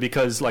alopecia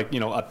because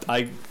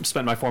I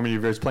spent my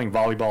formative years playing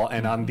volleyball,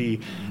 and on the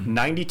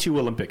 92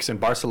 Olympics in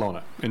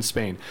Barcelona in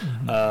Spain,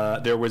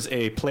 there was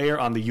a player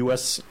on the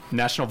U.S.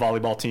 national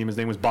volleyball team. His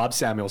name was Bob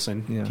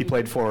Samuelson. Yeah. He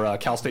played for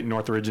Cal State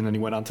Northridge, and then he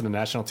went on to the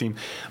national team.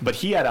 But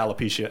he had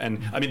alopecia,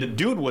 and the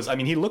dude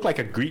he looked like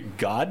a Greek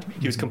god.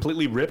 He was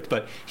completely ripped,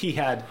 but he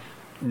had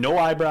no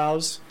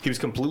eyebrows. He was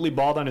completely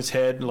bald on his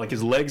head, like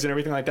his legs and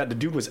everything like that. The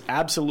dude was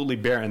absolutely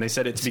bare, and they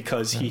said it's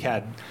because he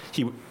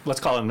let's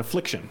call it an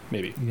affliction,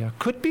 maybe. Yeah,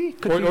 could be.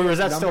 Or is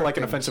that still like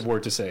an offensive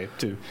word to say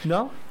too?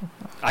 No,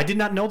 I did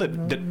not know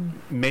that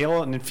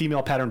male and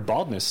female pattern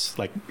baldness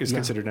is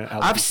considered an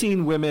alopecia. I've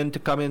seen women to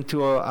come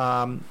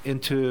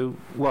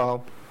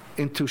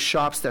into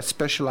shops that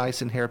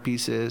specialize in hair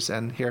pieces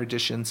and hair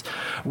additions,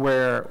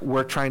 where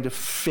we're trying to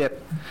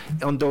fit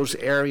on those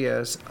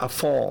areas a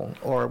fall,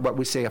 or what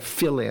we say a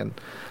fill-in,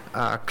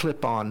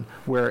 clip-on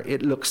where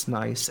it looks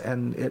nice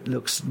and it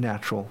looks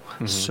natural.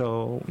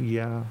 So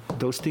yeah,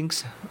 those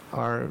things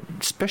are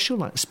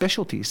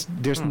specialties.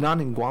 There's none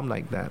in Guam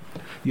like that.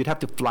 You'd have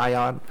to fly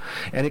out,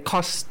 and it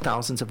costs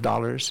thousands of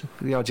dollars,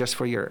 just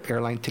for your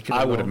airline ticket.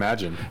 I would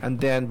imagine. And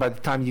then by the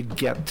time you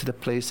get to the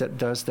place that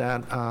does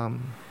that,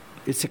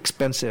 it's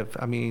expensive.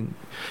 I mean,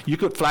 you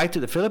could fly to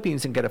the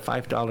Philippines and get a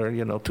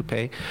 $5, to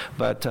pay,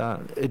 but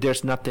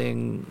there's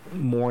nothing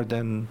more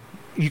than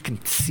you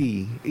can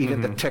see.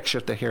 Even the texture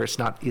of the hair. It's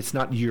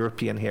not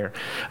European hair.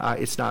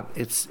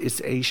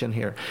 It's Asian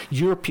hair.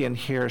 European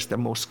hair is the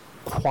most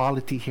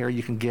quality hair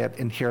you can get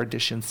in hair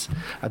additions.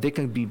 They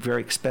can be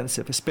very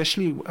expensive,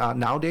 especially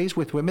nowadays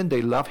with women.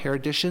 They love hair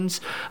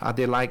additions.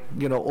 They like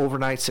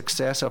overnight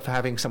success of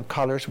having some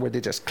colors where they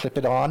just clip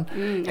it on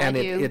and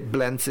it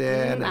blends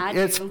in.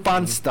 It's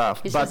fun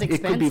stuff, but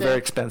it could be very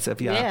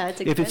expensive. Yeah, it's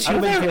expensive. If it's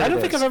human hair, I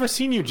don't think I've ever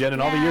seen you, Jen, in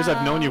all the years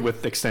I've known you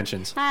with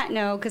extensions.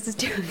 No, because it's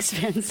too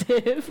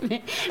expensive.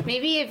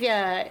 Maybe if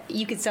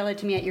you could sell it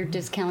to me at your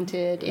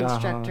discounted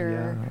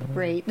instructor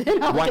rate,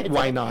 then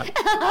why not?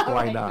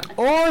 Why not?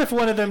 Or if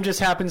one of them just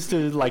happens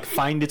to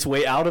find its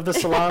way out of the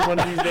salon one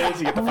of these days,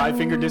 you get the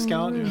 5-finger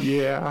discount.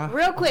 Yeah.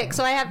 Real quick,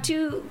 so I have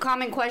 2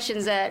 common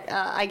questions that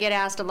I get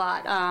asked a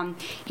lot.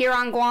 Here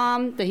on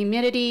Guam, the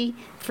humidity,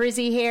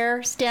 frizzy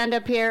hair,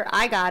 stand-up hair,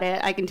 I got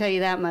it. I can tell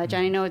you that much.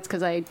 I know it's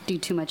because I do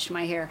too much to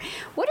my hair.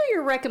 What are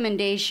your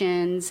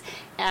recommendations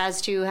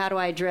as to how do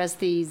I address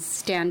these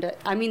stand-up?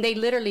 I mean, they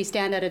literally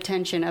stand at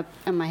attention up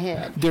on my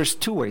head. There's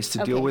 2 ways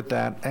to deal with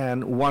that,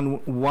 and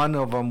one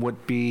of them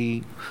would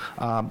be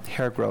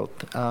hair growth.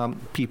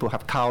 People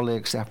have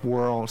cowlicks, have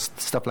whorls,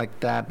 stuff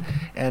like that,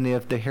 and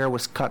if the hair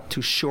was cut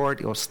too short,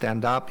 it'll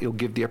stand up. It'll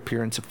give the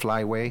appearance of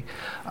flyaway.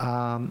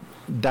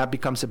 That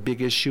becomes a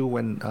big issue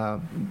when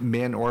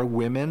men or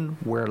women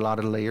wear a lot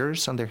of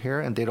layers on their hair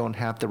and they don't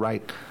have the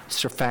right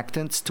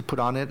surfactants to put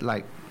on it,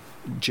 like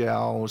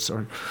gels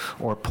or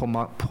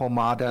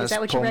pomadas. Is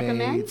that what you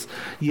recommend?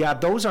 Yeah,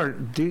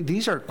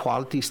 these are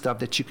quality stuff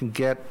that you can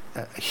get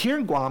here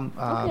in Guam.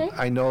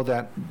 I know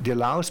that the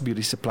Laos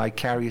Beauty Supply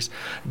carries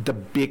the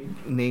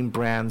big name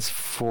brands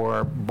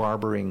for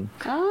barbering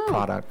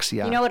products.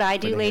 Yeah, you know what I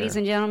do, ladies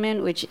and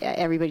gentlemen, which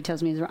everybody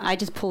tells me is wrong. I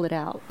just pull it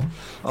out.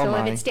 So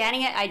if it's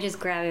standing it, I just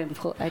grab it and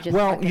pull.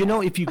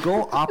 If you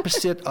go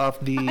opposite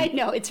of the, I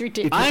know it's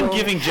ridiculous. I'm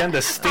giving Jen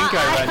the stink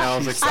eye right now.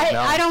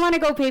 I don't want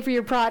to go pay for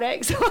your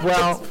products. So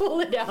just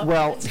pull it out.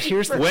 Well,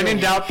 here's the when in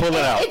doubt, pull it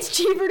out. It's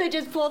cheaper to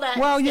just pull that.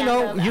 Well,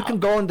 you can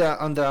go on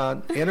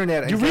the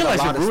internet. You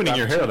realize you're ruining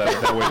your hair that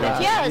way.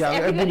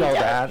 Yes, we know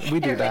that. We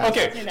do that.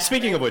 Okay,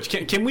 speaking of which,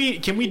 can we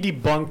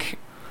debunk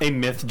a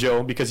myth,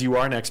 Joe? Because you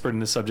are an expert in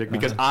this subject.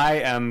 Because I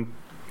am.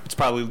 It's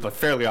probably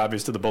fairly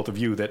obvious to the both of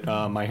you that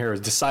my hair is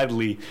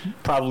decidedly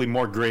probably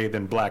more gray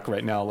than black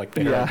right now, like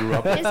the hair I grew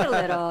up with. Just a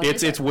little.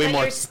 It's way but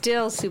more. You're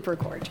still super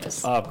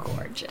gorgeous.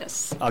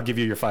 Gorgeous. I'll give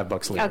you your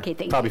 $5 later. Okay,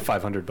 thank probably you.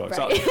 $500.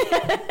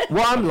 Right.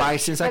 Well, I'm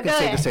licensed. I can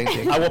say the same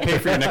thing. I will pay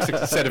for your next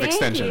set of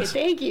extensions.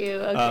 Thank you.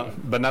 Okay.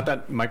 But not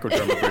that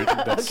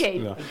microdermabrasion. Okay.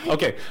 No.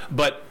 Okay,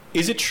 but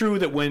is it true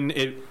that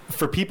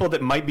for people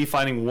that might be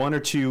finding 1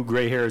 or 2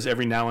 gray hairs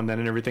every now and then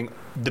and everything,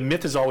 the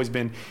myth has always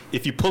been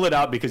if you pull it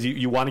out because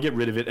you want to get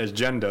rid of it, as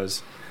Jen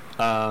does,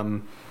 that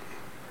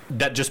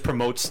just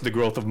promotes the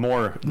growth of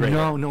more gray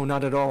hair? No,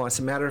 not at all. As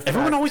a matter of fact,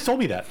 everyone always told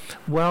me that.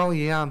 Well,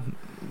 yeah.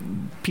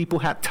 People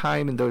had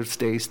time in those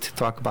days to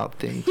talk about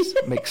things,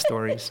 make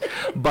stories.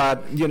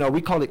 But, we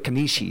call it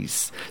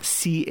kanishis,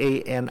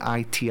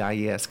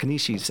 Canitis,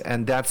 kanishis,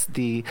 and that's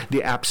the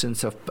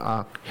absence of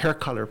hair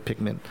color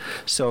pigment.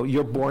 So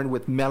you're born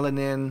with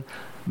melanosomes,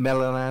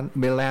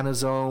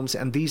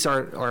 and these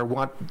are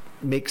what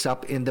makes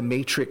up in the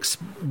matrix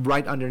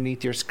right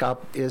underneath your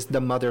scalp is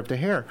the mother of the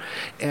hair.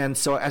 And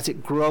so as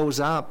it grows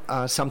up,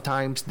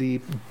 sometimes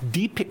the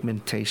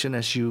depigmentation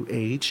as you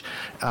age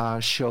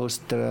shows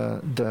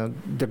the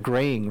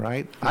graying,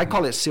 right? I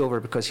call it silver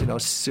because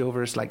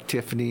silver is like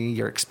Tiffany,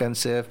 you're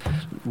expensive.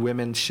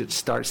 Women should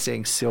start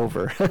saying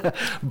silver.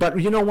 But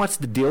what's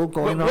the deal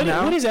going on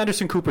now? What is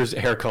Anderson Cooper's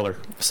hair color?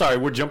 Sorry,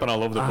 we're jumping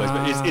all over the place,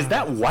 but is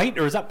that white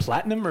or is that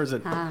platinum or is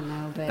it? I don't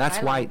know, but that's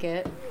I white. Like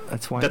it.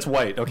 That's white. That's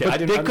white. Okay, but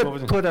they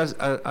could put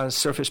a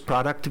surface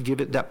product to give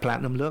it that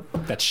platinum look.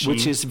 That sheen.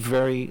 Which is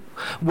very.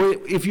 Well,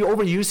 if you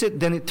overuse it,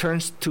 then it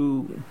turns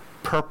to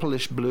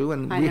purplish blue,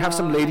 and we have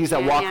some ladies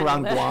that walk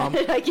around Guam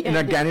in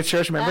our Gannett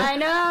church. Remember? I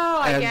know.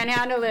 I can't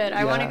handle it.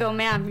 I want to go,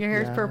 ma'am. Your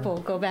hair's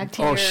purple. Go back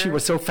to your. Oh, she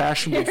was so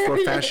fashionable before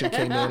fashion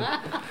came in.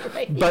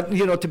 Right. But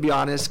to be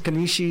honest,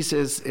 kanishis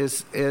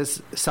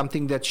is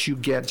something that you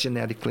get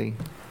genetically.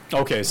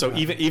 Okay, so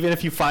even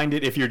if you find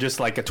it, if you're just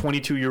like a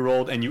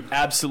 22-year-old and you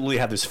absolutely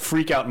have this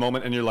freak out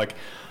moment and you're like,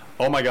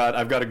 oh my God,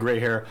 I've got a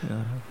gray hair.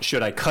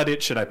 Should I cut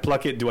it? Should I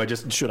pluck it?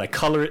 Should I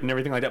color it and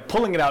everything like that?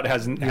 Pulling it out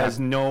has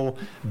no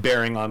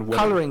bearing on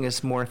whether. Coloring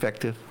is more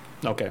effective.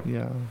 Okay.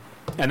 Yeah.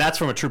 And that's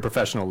from a true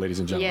professional, ladies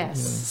and gentlemen.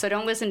 Yes. So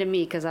don't listen to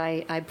me because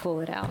I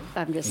pull it out.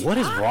 I'm just. What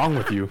is wrong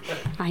with you?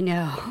 I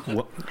know.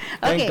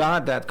 Thank Okay.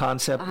 God that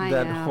concept,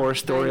 that know, horror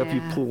story I of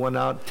you know. pull one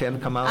out, 10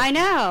 come out. I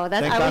know.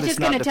 That's. Thank I God was it's just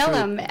going to not the tell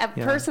truth. them.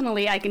 Yeah.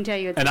 Personally, I can tell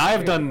you. It's And not I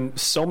have true. done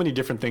so many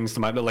different things to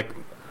my, like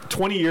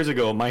 20 years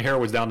ago, my hair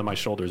was down to my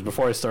shoulders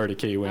before I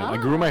started at KUM. I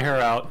grew my hair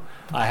out.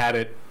 I had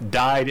it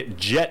dyed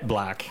jet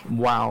black.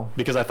 Wow.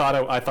 Because I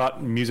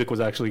thought music was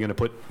actually going to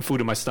put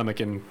food in my stomach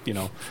and,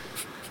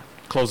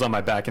 clothes on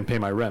my back and pay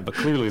my rent. But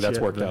clearly that's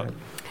worked out.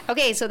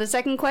 Okay, so the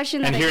second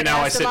question that And I here get now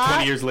I asked a sit lot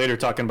 20 years later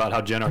talking about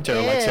how Jen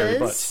Artero likes hairy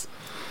butts.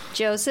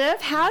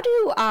 Joseph, how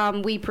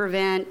do we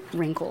prevent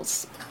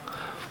wrinkles?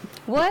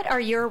 What are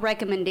your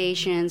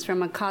recommendations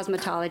from a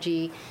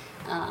cosmetology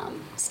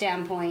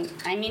standpoint?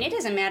 I mean, it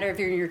doesn't matter if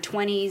you're in your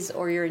 20s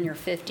or you're in your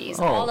 50s.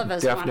 Oh, All of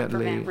us want to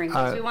definitely. prevent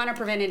wrinkles. We want to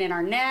prevent it in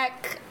our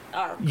neck,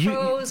 our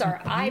pros,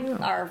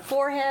 our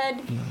forehead.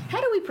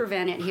 How do we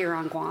prevent it here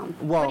on Guam? What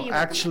do Well, you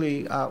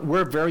actually,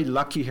 we're very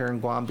lucky here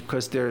in Guam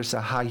because there's a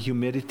high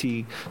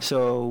humidity.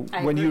 So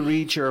I when you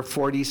agree. reach your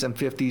 40s and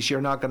 50s, you're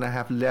not going to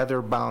have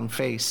leather-bound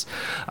face.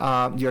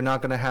 You're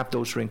not going to have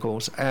those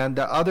wrinkles. And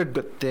the other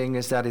good thing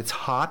is that it's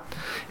hot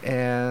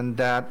and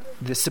that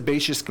the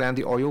sebaceous gland,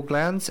 the oil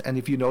glands, and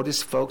if you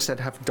notice folks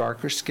that have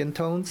darker skin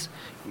tones,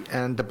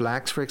 and the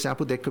blacks, for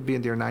example, they could be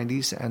in their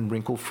 90s and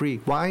wrinkle-free.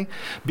 Why?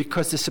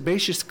 Because the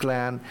sebaceous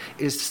gland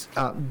is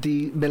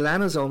the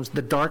melanosomes,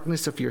 the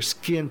darkness of your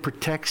skin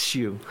protects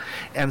you.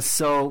 And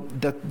so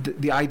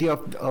the idea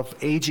of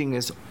aging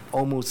is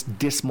almost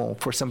dismal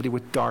for somebody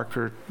with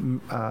darker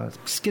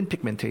skin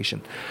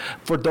pigmentation.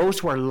 For those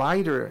who are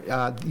lighter,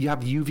 you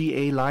have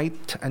UVA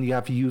light and you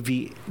have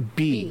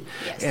UVB.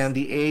 Yes. And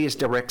the A is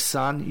direct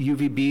sun.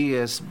 UVB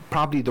is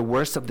probably the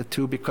worst of the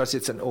two because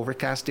it's an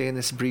overcast day and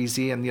it's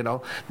breezy, and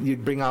you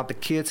bring out the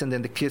kids and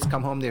then the kids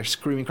come home, they're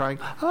screaming, crying,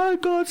 I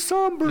got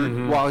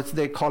sunburn. Well,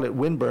 they call it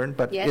windburn,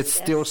 but Yes, it's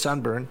still yes.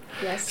 sunburn.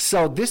 Yes.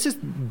 So this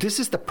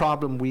is the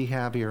problem we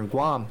have here in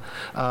Guam.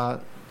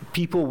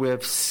 People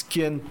with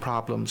skin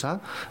problems,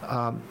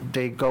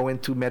 they go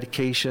into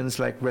medications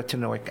like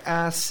retinoic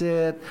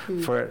acid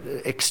for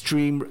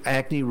extreme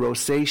acne,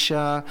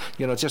 rosacea,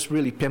 just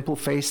really pimple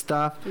face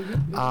stuff.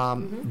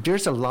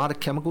 There's a lot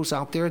of chemicals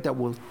out there that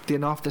will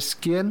thin off the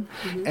skin,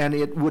 and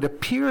it would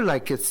appear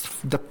like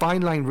it's the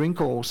fine line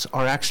wrinkles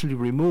are actually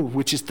removed,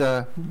 which is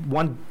the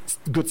one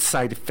good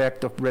side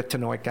effect of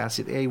retinoic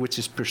acid A, which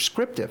is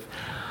prescriptive.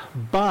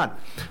 But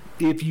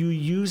if you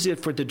use it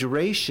for the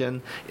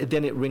duration,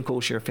 then it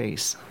wrinkles your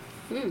face.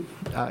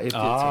 It's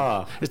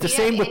the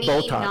same with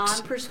Botox.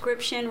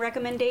 Non-prescription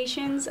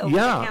recommendations?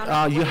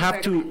 Yeah, you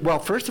have to. Well,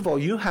 first of all,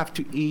 you have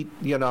to eat,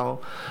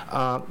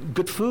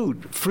 good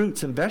food,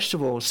 fruits and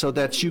vegetables, so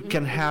that you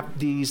can have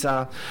these.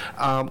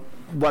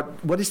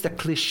 What is the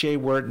cliche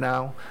word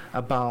now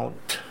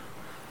about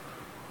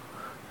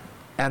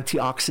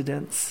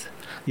antioxidants?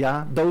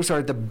 Yeah, those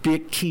are the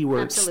big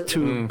keywords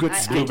to good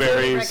skin.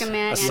 Blueberries, I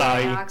recommend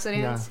acai.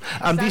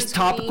 antioxidants. These Sunscreen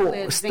topical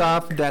with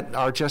stuff zinc. that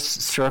are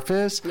just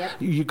surface, Yep.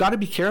 you got to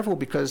be careful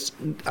because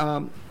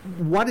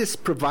what is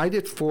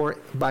provided for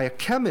by a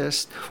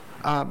chemist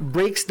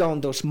breaks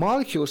down those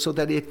molecules so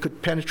that it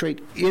could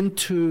penetrate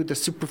into the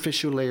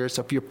superficial layers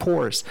of your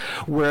pores.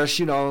 Whereas,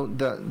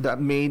 the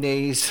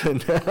mayonnaise and,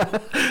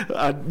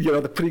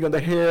 the putting on the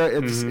hair,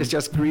 it's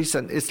just grease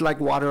and it's like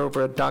water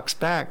over a duck's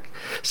back.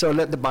 So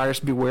let the buyers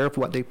beware of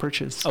what they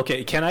purchase.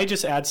 Okay, can I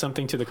just add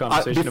something to the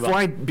conversation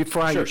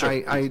Before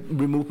I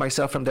remove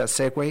myself from that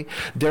segue,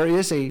 there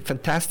is a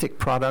fantastic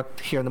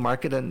product here in the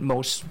market, and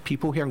most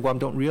people here in Guam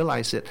don't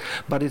realize it,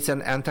 but it's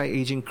an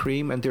anti-aging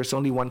cream, and there's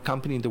only one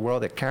company in the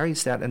world that carries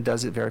that and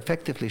does it very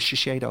effectively,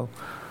 Shiseido.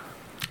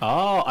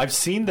 Oh, I've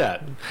seen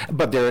that.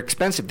 But they're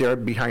expensive. They're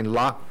behind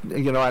lock,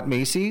 at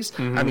Macy's.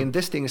 I mean,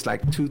 this thing is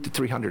like $200 to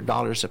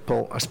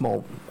 $300 a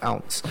small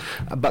ounce,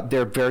 but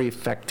they're very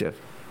effective.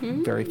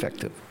 Very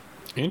effective.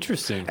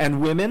 Interesting.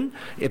 And women,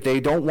 if they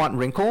don't want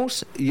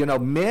wrinkles,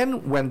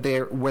 men when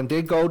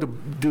they go to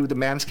do the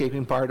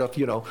manscaping part of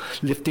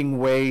lifting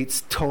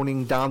weights,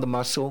 toning down the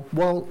muscle,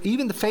 well,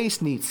 even the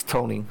face needs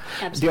toning.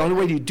 Absolutely. The only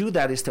way you do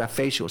that is to have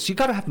facials. You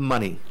got to have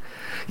money,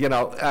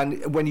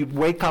 and when you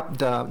wake up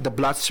the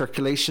blood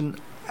circulation,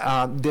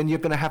 then you're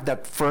going to have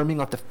that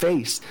firming of the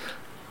face.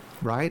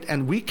 Right,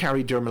 and we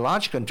carry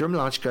Dermalogica, and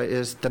Dermalogica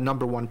is the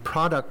number one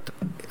product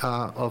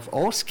of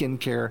all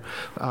skincare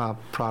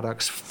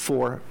products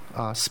for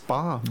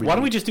spa. Really. Why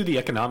don't we just do the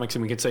economics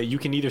and we can say you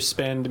can either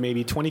spend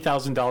maybe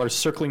 $20,000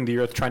 circling the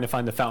earth trying to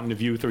find the fountain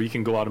of youth, or you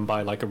can go out and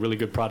buy like a really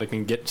good product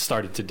and get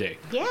started today.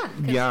 Yeah,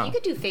 'cause you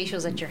could do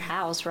facials at your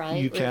house,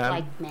 right? You can. With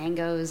like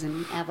mangoes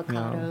and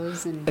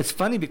avocados and It's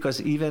funny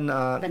because even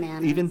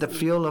the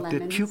feel of the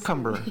lemons.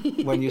 cucumber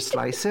when you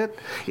slice it,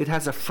 it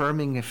has a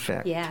firming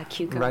effect. yeah,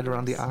 cucumbers. Right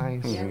around the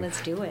eyes. Yeah, let's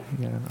do it.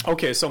 Yeah.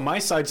 Okay, so my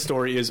side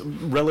story is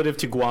relative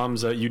to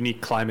Guam's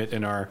unique climate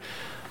and our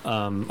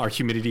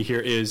humidity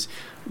here is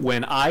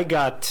when I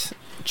got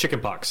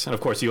chickenpox, and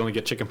of course, you only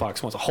get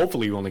chickenpox once.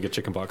 Hopefully, you only get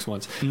chickenpox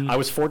once. I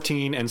was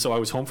 14, and so I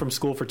was home from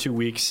school for 2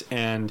 weeks.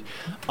 And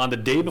on the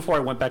day before I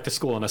went back to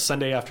school, on a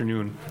Sunday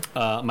afternoon,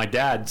 my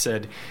dad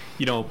said,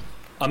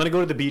 I'm going to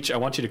go to the beach. I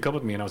want you to come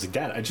with me. And I was like,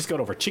 Dad, I just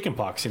got over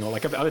chickenpox.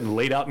 Like I've been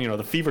laid out.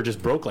 The fever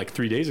just broke like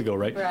 3 days ago,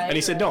 right? And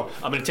he said, no,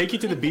 I'm going to take you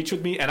to the beach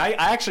with me. And I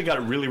actually got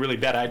it really, really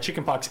bad. I had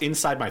chickenpox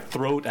inside my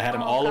throat. I had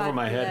them all over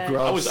my head.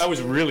 Gross. I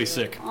was really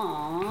sick.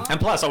 Aww. And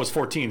plus, I was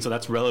 14, so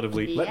that's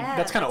relatively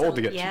that's kind of old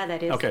to get. Yeah,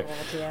 that is okay. old.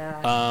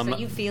 Yeah. So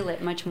you feel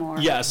it much more.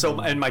 Yeah.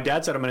 So and my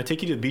dad said, I'm going to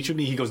take you to the beach with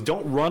me. He goes,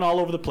 don't run all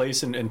over the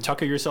place and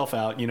tucker yourself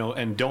out,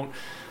 and don't,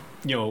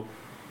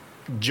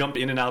 jump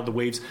in and out of the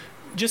waves.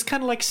 Just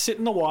kind of like sit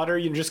in the water,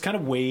 just kind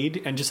of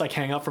wade and just like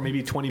hang out for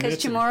maybe 20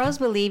 minutes. Because Chamorros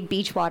believe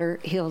beach water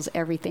heals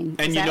everything.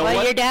 And Is you that know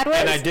what your dad was?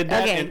 And I did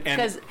that. Okay,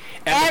 because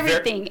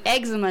everything,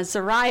 eczema,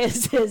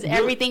 psoriasis,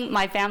 everything,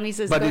 my family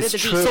says, but go to it's the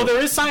true. beach. So there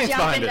is science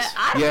behind this.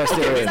 Yes,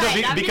 there is.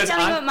 I'm just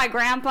telling you what my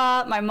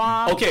grandpa, my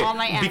mom, all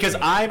my aunts. Because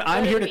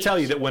I'm here to tell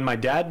you that when my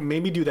dad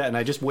made me do that, and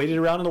I just waded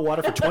around in the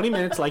water for 20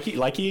 minutes, like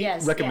he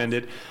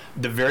recommended,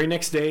 the very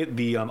next day,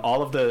 the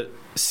all of the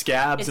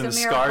scabs and the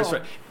scars,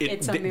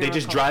 they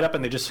just dried up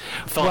and they just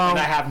fell. And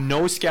I have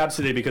no scabs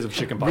today because of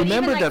chickenpox.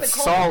 Remember that the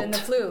salt and the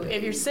flu.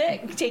 If you're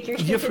sick, take your.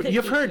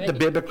 You've heard the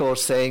biblical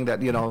saying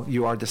that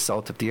you are the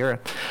salt of the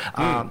earth,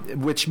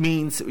 which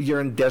means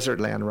you're in desert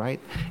land, right?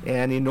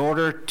 And in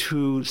order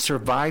to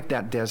survive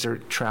that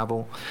desert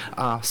travel,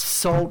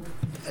 salt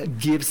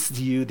gives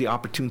you the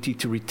opportunity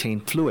to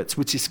retain fluids,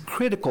 which is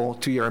critical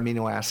to your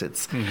amino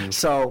acids.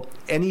 So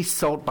any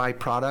salt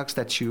byproducts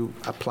that you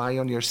apply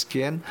on your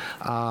skin,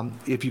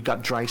 if you've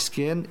got dry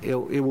skin, it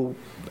will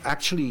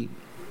actually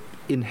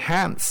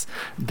enhance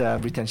the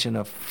retention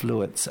of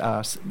fluids,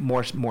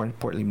 more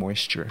importantly,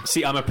 moisture.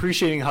 See, I'm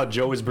appreciating how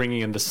Joe is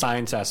bringing in the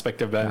science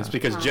aspect of that. It's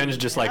because Jen is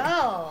just like,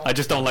 I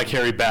just don't like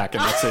hairy back,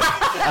 and that's it.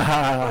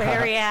 Or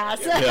hairy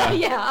ass.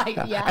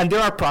 Yeah. And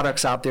there are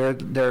products out there.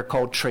 They're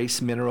called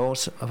trace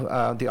minerals.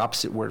 The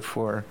opposite word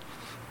for,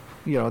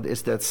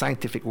 it's the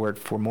scientific word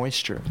for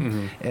moisture.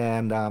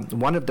 And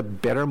one of the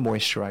better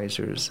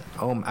moisturizers,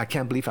 I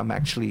can't believe I'm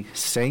actually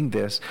saying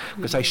this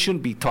because I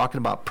shouldn't be talking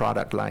about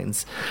product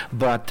lines,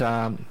 but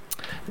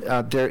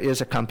there is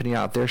a company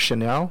out there,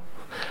 Chanel,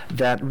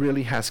 that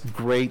really has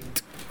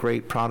great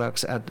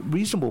products at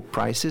reasonable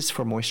prices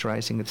for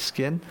moisturizing the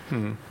skin.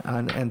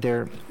 And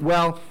they're,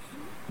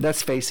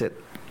 let's face it,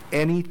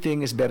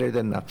 anything is better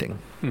than nothing.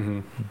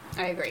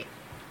 I agree.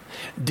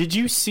 Did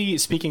you see,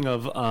 speaking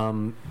of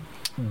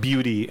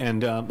beauty,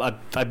 and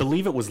I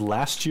believe it was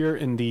last year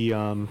in the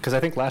because I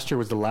think last year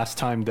was the last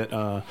time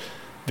that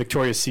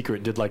Victoria's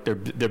Secret did like their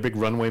big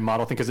runway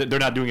model thing, because they're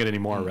not doing it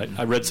anymore, right?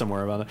 I read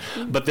somewhere about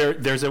it. But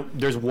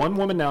there's one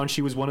woman now, and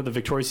she was one of the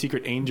Victoria's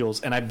Secret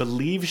angels, and I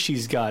believe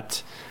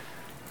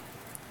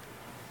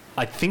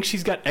I think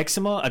she's got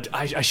eczema.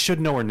 I should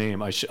know her name.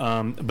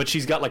 But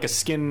she's got like a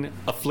skin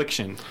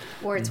affliction.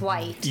 Where it's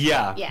white.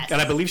 Yeah. Yes.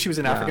 And I believe she was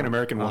an African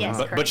American woman. Yes,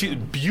 but she's a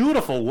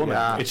beautiful woman.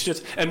 Yeah. It's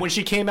just, and when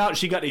she came out,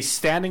 she got a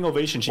standing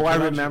ovation. I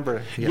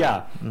remember.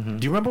 Yeah. Do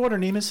you remember what her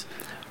name is?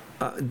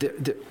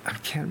 I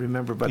can't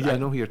remember, but I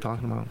know who you're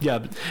talking about.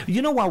 Yeah.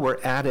 While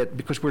we're at it,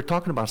 because we're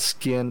talking about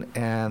skin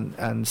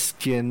and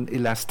skin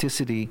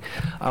elasticity,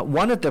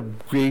 one of the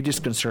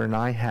greatest concern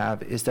I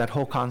have is that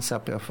whole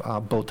concept of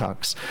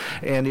Botox.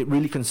 And it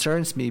really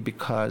concerns me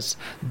because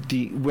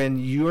when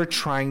you're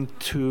trying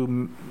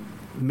to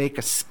make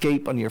a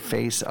scape on your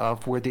face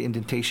of where the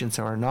indentations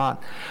are or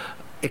not,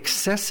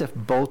 excessive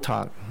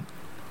Botox,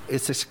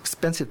 it's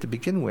expensive to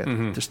begin with,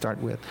 to start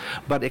with,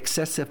 but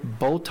excessive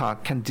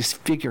Botox can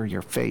disfigure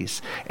your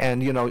face.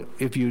 And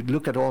if you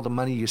look at all the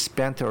money you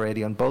spent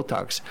already on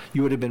Botox,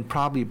 you would have been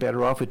probably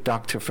better off with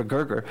Dr.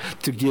 Vergerger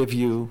to give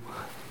you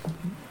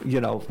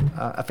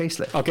a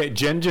facelift. Okay,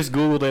 Jen just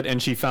Googled it,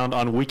 and she found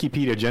on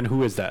Wikipedia, Jen,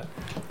 who is that?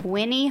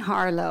 Winnie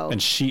Harlow.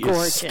 And she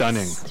gorgeous. Is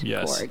stunning.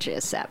 Yes.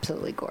 Gorgeous,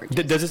 absolutely gorgeous.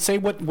 Does it say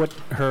what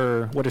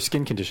her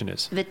skin condition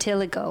is?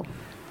 Vitiligo.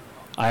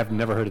 I have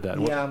never heard of that.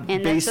 Yeah,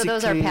 and so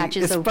those are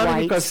patches it's of funny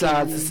white because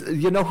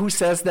skin. Who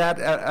says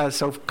that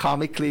so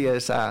comically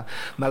is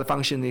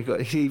Malfunction.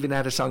 He even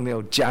had a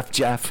song,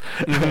 Jeff.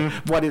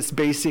 What it's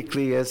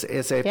basically is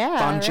a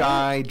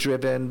fungi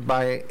driven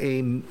by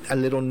a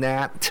little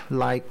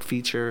gnat-like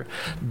feature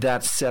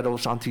that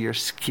settles onto your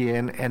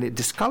skin and it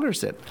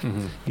discolors it.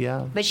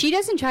 Yeah, but she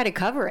doesn't try to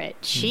cover it.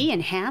 She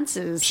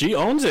enhances. She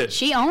owns it.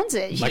 She owns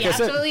it. Like she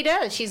absolutely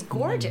does. She's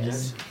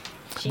gorgeous.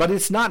 But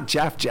it's not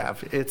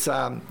Jeff. It's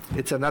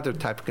another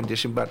type of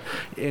condition. But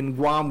in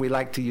Guam, we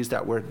like to use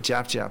that word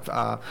Jeff.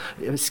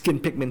 Skin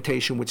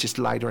pigmentation, which is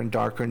lighter and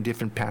darker in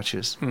different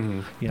patches.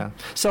 Yeah.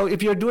 So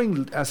if you're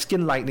doing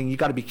skin lightening, you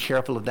got to be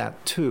careful of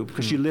that too,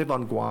 because you live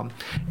on Guam,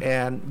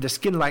 and the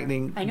skin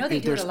lightening. I know they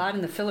do it a lot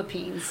in the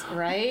Philippines,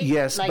 right?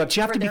 Yes, but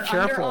you have to be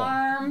careful.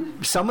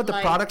 Underarm, some of the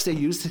products they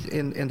use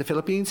in the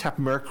Philippines have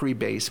mercury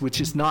base,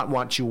 which is not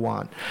what you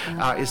want.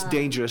 It's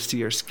dangerous to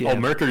your skin. Oh,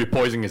 mercury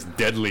poisoning is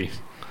deadly.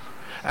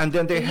 And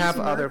then they have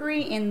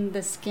mercury in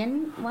the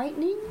skin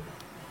whitening?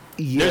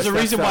 Yes, There's a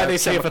reason that's, why they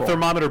say if a chemical.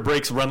 thermometer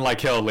breaks, run like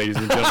hell, ladies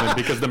and gentlemen,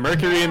 because the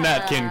mercury in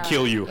that can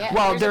kill you. Yeah,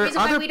 Well, there's there a are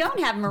reason why other we don't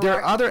have there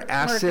are other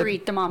acid mercury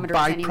thermometers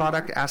byproduct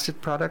anymore.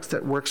 acid products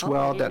that works Oh, I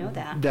well didn't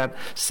know that.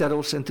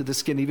 settles into the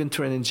skin even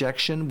through an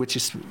injection, which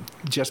is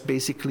just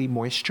basically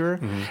moisture,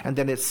 and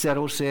then it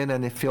settles in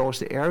and it fills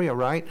the area,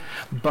 right?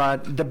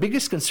 But the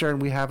biggest concern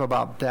we have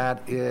about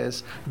that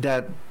is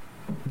that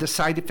the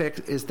side effect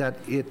is that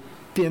it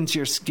thins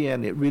your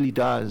skin. It really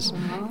does,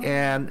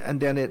 and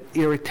then it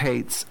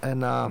irritates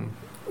and.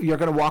 You're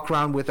going to walk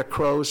around with a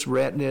crow's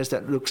redness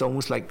that looks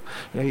almost like,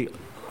 hey,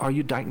 are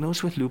you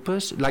diagnosed with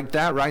lupus? Like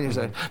that,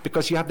 right?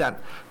 Because you have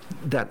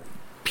that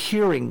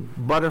peering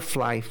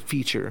butterfly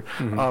feature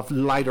of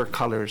lighter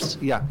colors.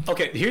 Yeah.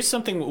 Okay, here's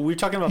something we're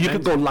talking about. You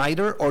could go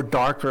lighter or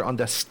darker on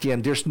the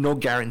skin. There's no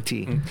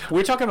guarantee.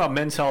 We're talking about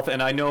men's health,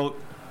 and I know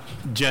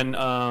Jen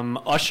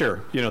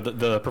Usher,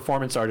 the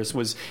performance artist,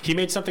 he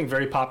made something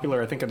very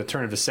popular, I think, at the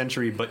turn of the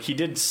century, but he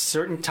did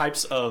certain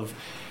types of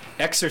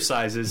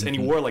exercises and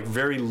he wore like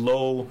very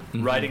low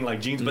riding like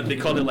jeans, but they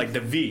called it like the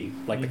V,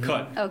 like the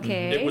cut.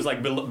 Okay. It was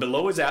like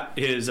below his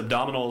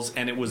abdominals,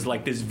 and it was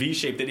like this V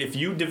shape that if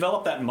you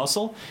develop that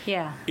muscle,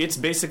 it's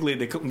basically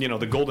the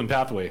golden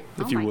pathway,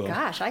 if you will. Oh my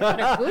gosh, I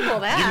gotta Google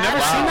that. You've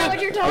never seen that?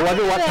 What you're talking I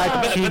wonder what type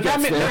about. of key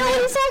gets there. What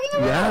are you talking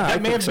about? Yeah,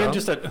 That may have been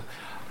just a.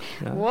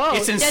 Whoa.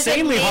 It's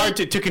insanely hard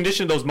to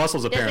condition those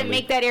muscles. Does Apparently, it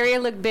make that area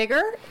look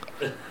bigger?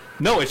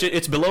 No,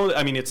 it's below.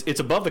 I mean, it's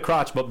above the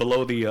crotch, but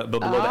below the abs.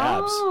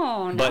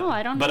 Oh no,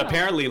 I don't know. But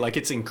apparently, like,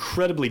 it's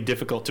incredibly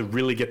difficult to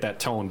really get that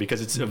tone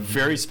because it's a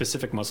very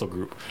specific muscle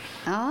group.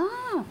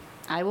 Oh,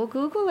 I will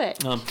Google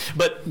it.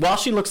 But while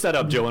she looks that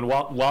up, Joe, and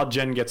while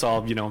Jen gets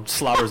all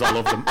slobbers all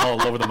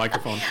over the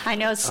microphone, I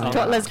know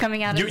Totla's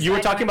coming out. You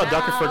were talking about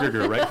Dr.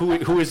 Fergerger, right?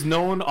 Who is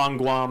known on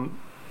Guam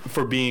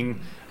for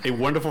being a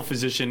wonderful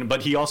physician,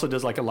 but he also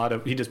does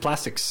he does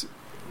plastics.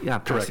 Yeah,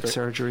 plastic right?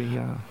 surgery.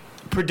 Yeah.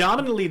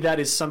 Predominantly, that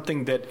is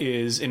something that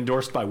is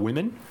endorsed by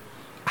women.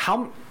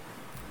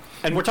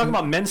 And we're talking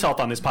about men's health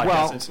on this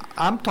podcast. Well,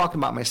 I'm talking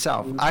about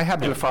myself. I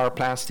have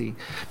blepharoplasty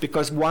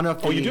because one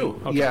of the... Oh, you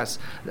do? Okay. Yes.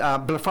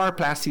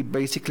 Blepharoplasty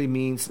basically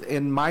means,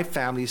 in my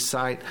family's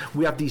side,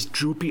 we have these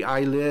droopy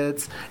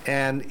eyelids,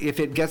 and if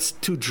it gets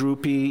too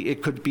droopy,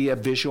 it could be a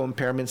visual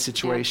impairment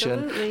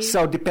situation. Absolutely.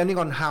 So depending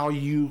on how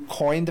you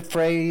coin the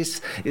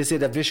phrase, is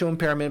it a visual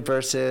impairment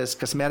versus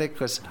cosmetic?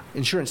 Because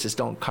insurances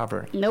don't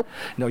cover. Nope.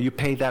 No, you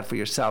pay that for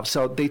yourself.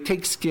 So they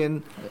take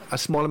skin, a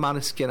small amount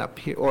of skin up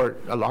here, or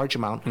a large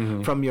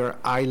amount, from your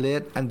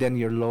eyelid and then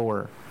your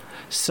lower.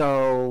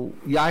 So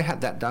yeah, I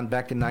had that done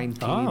back in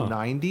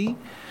 1990.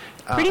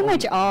 Pretty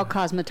much all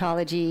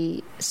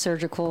cosmetology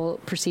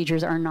surgical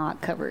procedures are not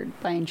covered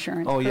by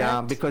insurance. Oh yeah,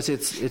 correct? because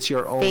it's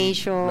your own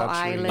facial,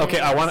 luxury. eyelids. Okay,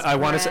 I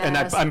want to, and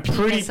I'm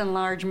pretty penis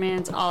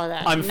enlargements, all of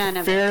that. I'm None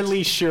of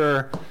fairly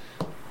sure.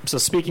 So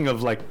speaking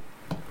of like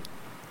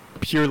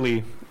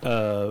purely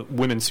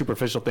women's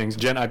superficial things,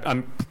 Jen,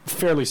 I'm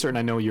fairly certain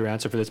I know your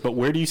answer for this, but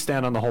where do you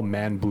stand on the whole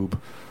man boob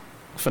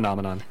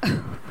phenomenon?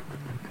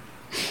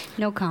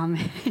 No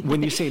comment.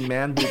 When you say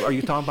man boob, are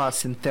you talking about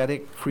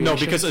synthetic creation? No,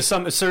 because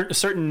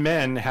certain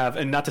men have,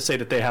 and not to say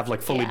that they have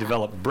like fully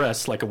developed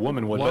breasts like a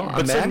woman would, Well,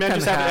 but certain men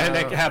just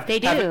have They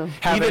do.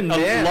 Even a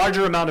men.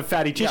 larger amount of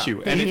fatty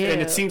tissue, and They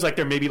it do. seems like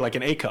there may be like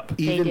an A cup.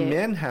 even do.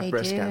 men have They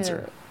breast do.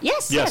 cancer.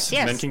 Yes, Yes,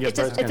 yes, men can get it's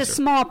breast It's cancer. a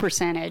small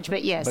percentage,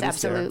 but yes, But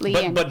it's there.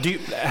 absolutely. But do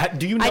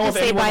you know I of just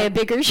say anyone? buy a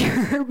bigger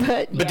shirt,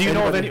 but But do you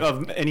know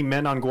of any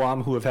men on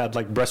Guam who have had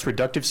like breast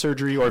reductive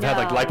surgery or have had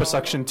like No.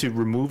 liposuction to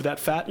remove that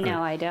fat? Or-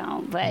 No, I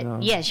don't.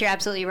 But yes, you're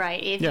absolutely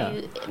right. If Yeah.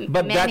 you,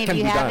 But men, that if can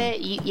you be have done.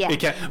 it, It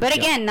can- but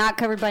yeah. again, not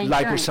covered by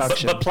insurance.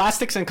 Liposuction. But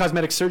plastics and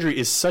cosmetic surgery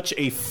is such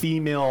a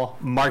female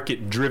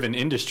market driven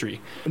industry.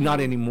 Not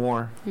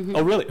anymore.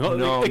 Oh, really? Well,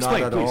 No,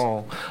 explain, not at please.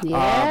 all.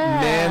 Yeah,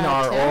 Men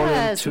are all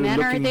yes, into men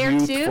are looking there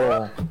too?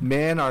 youthful.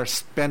 Men are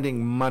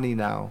spending money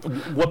now.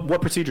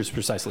 What procedures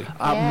precisely?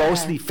 Yeah.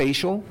 Mostly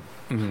facial.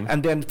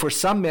 And then for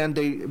some men,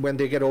 when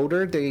they get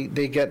older,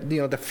 they get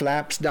the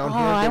flaps down Oh,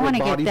 here. I They were wanna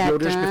get that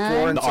bodybuilders done.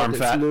 before, and The so arm it's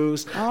fat.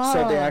 loose.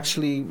 So they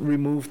actually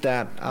remove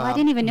that. I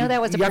didn't even know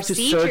that was a you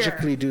procedure. have to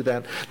surgically do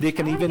that. They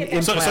can even get that.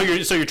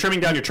 implant. So you're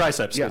trimming down your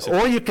triceps. Yeah, basically.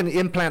 or you can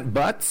implant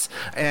butts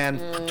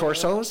and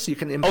torsos. You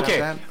can implant Okay.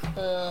 that.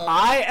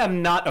 I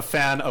am not a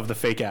fan of the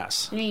fake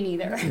ass. Me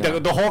neither.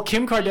 The whole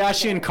Kim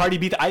Kardashian, Cardi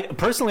B. I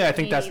personally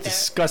think Me that's neither.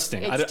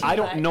 disgusting. It's I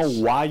too don't know much.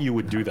 why you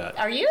would do that.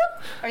 Are you?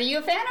 Are you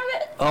a fan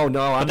of it? Oh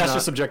no, I'm that's not.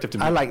 just subjective to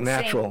me. I like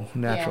natural,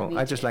 Same. natural. Yeah,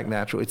 me I just too. like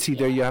natural. It's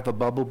either you have a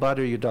bubble butt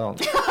or you don't.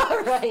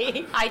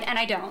 Right.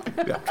 I don't.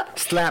 Yeah.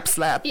 Slap,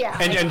 slap. Yeah.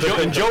 And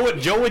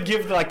Joe would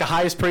give like the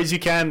highest praise you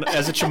can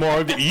as a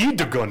chamorro.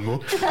 Idagan mo.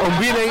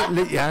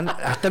 Yan,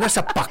 ito na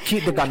sa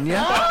paki the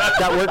ganya.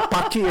 That word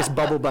paki is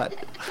bubble butt.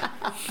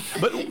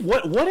 But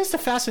what is the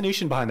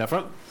fascination behind that?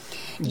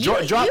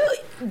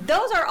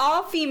 Those are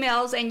all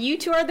females, and you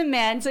two are the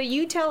men. So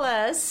you tell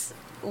us,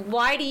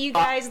 why do you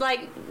guys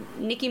like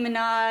Nicki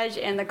Minaj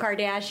and the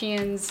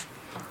Kardashians'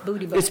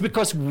 booty butt? It's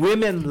because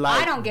women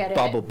like I don't get it.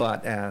 bubble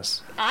butt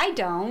ass. I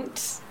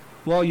don't.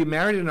 Well, you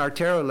married an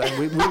Artero,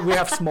 and we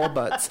have small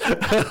butts.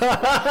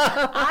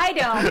 I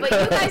don't, but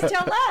you guys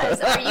tell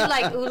us. Are you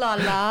like ooh la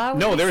la?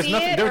 No, there's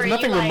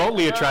nothing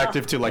remotely like,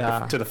 attractive to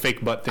like to the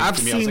fake butt thing. I've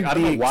to me, I was seen like, I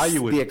don't know why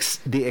you would.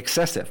 the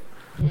excessive.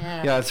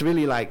 Yeah, it's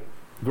really like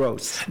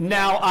gross.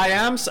 Now, I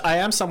am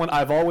someone.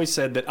 I've always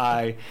said that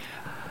I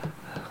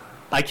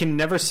can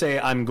never say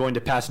I'm going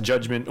to pass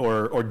judgment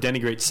or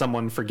denigrate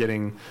someone for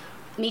getting.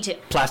 Me too.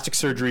 Plastic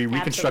surgery,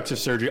 reconstructive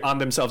surgery on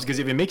themselves, because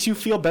if it makes you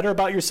feel better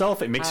about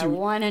yourself, it makes you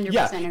 100%.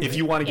 Yeah, if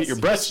you want to get your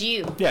breasts,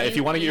 if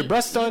you want to get your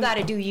breasts done, you got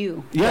to do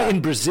you. Yeah,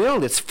 in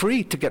Brazil, it's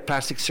free to get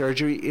plastic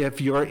surgery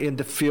if you're in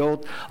the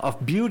field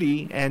of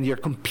beauty and you're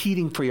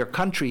competing for your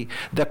country.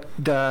 The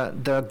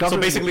government. So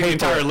basically, the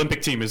entire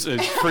Olympic team is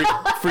free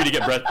to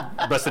get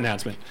breast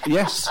enhancement.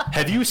 Yes.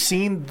 Have you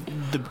seen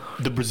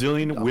the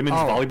Brazilian women's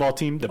volleyball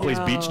team that plays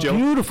beach, Joe?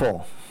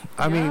 Beautiful.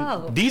 I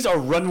mean, these are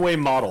runway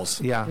models.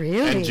 Yeah.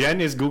 Really? And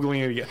Jen is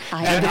Googling it again.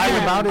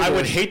 I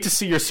would hate to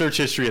see your search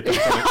history at this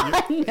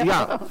point.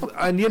 Yeah.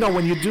 And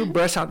when you do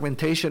breast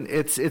augmentation,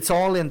 it's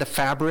all in the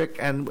fabric,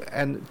 and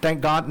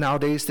thank God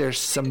nowadays there's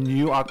some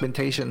new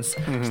augmentations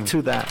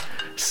to that.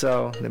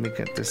 So let me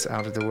get this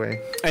out of the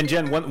way. And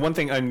Jen, one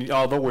thing, and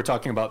although we're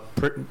talking about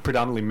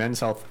predominantly men's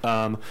health,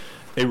 a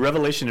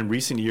revelation in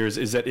recent years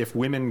is that if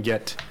women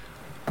get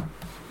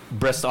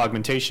breast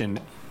augmentation,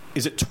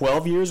 is it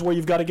 12 years where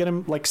you've got to get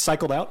them like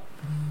cycled out?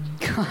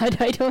 God,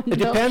 I don't know. It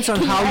depends on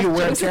how you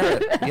wear and tear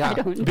it. Yeah,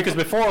 because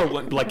before,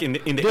 like in the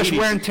there's 80s,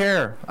 wear and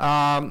tear.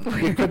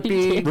 It could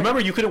be. Remember,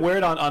 you couldn't wear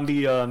it on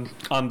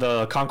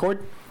the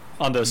Concorde,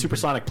 on the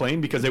supersonic plane,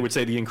 because they would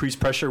say the increased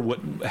pressure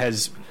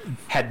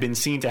had been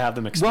seen to have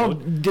them explode.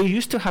 Well, they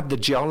used to have the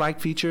gel-like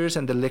features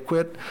and the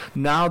liquid.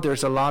 Now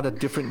there's a lot of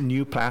different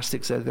new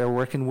plastics that they're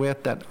working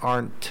with that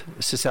aren't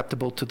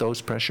susceptible to those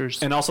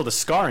pressures. And also the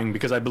scarring,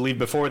 because I believe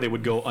before they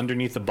would go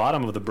underneath the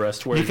bottom of the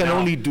breast. Where you can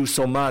only do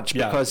so much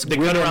because they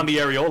cut around the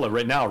areola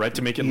right now, right,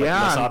 to make it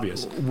less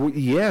obvious.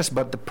 Yes,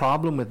 but the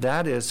problem with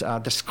that is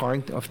the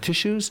scarring of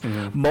tissues.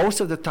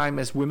 Most of the time,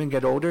 as women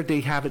get older,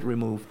 they have it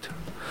removed.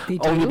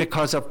 Only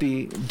because of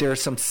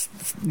there's some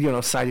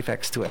side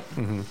effects to it,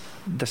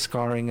 the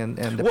scarring and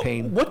the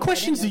pain. What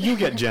questions do you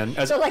get, Jen?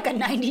 So like a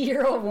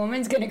 90-year-old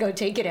woman's gonna go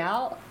take it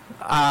out?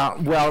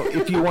 Well,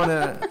 if you want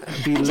to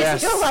be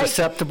less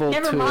susceptible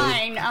never to. Never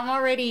mind. I'm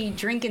already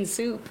drinking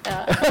soup.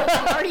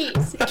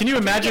 Can you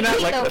imagine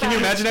that? Like, can you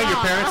imagine that? Your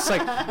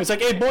parents it's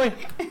like, hey boy,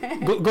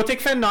 go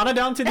take Nana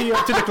down to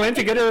the clinic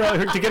to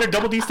get her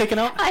double D's taken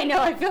out. I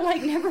know. I feel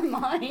like never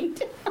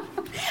mind.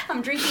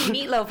 I'm drinking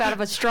meatloaf out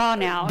of a straw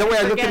now. The way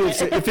I look at it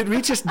is, if it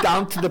reaches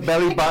down to the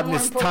belly button,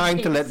 it's time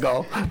to let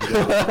go.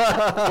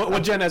 Well,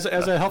 Jen, as a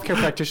healthcare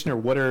practitioner,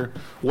 what are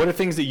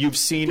things that you've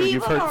seen or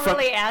you've heard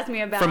really ask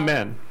me about from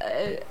men?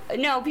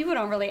 No, people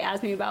don't really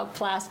ask me about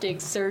plastic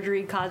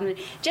surgery,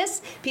 cosmetic.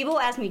 Just people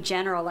ask me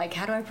general, like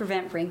how do I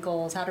prevent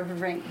wrinkles, how to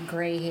prevent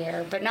gray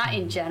hair, but not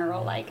in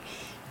general, like.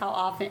 How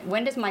often?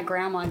 When does my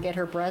grandma get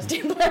her breast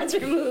implants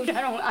removed?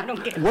 I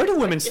don't get. Where do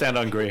women stand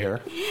on gray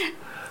hair?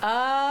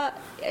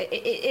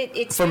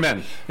 It's for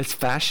men. It's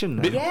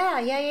fashion. Yeah.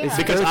 It's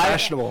because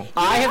fashionable.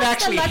 I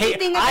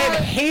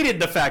have hated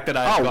the fact that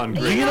I've gone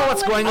gray. Do you know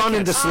what's going on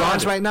in the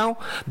salons right now?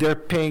 They're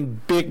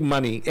paying big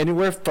money,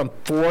 anywhere from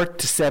 $400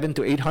 to $700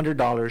 to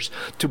 $800,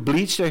 to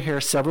bleach their hair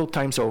several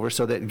times over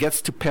so that it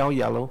gets to pale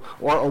yellow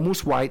or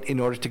almost white in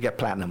order to get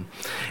platinum,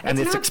 and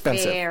it's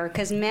expensive. It's not fair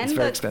because men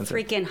look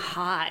freaking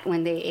hot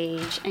when they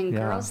age, and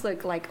girls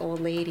look like old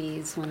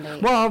ladies when they.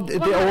 Well,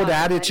 the old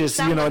adage is,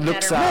 it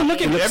looks. No,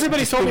 look at me.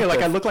 Everybody's told me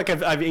like I look like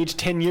I've aged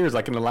 10 years,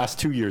 like in the last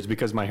 2 years,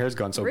 because my hair's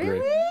gone so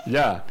great.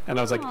 Yeah, and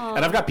I was like,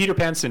 and I've got Peter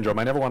Pan syndrome.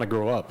 I never want to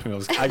grow up.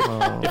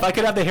 If I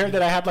could have the hair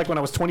that I had like when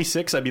I was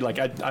 26, I'd be like,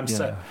 I'm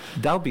set.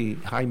 That would be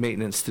high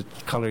maintenance to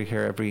color your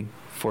hair every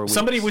 4 weeks.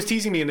 Somebody was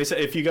teasing me, and they said,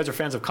 if you guys are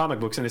fans of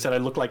comic books, and they said I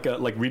look like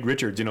Reed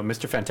Richards,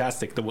 Mr.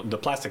 Fantastic, the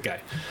plastic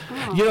guy.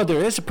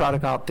 There is a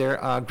product out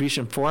there,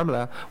 Grecian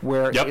Formula,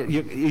 where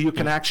you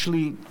can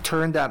actually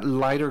turn that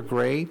lighter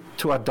gray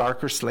to a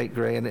darker slate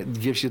gray, and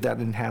it gives you that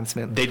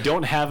enhancement. They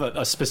don't have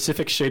a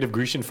specific shade of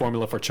Grecian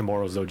Formula for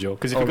Chamorros, though, Joe.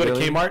 Because if you go to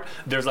Kmart,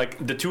 there's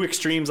like the two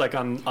extremes, like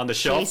on the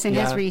shelf. Jason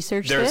has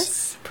researched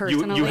this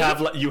personally.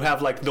 You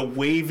have like the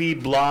wavy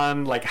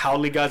blonde, like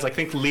Howley guys, like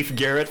think Leif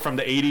Garrett from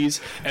the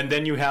 80s, and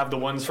then you have the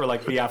ones for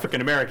like the African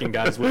American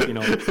guys with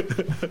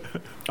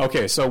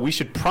Okay, so we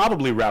should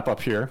probably wrap up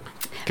here,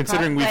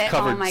 considering we've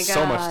covered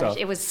so much stuff.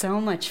 It was so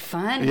much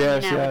fun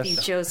hanging out with you,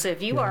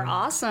 Joseph. You are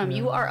awesome.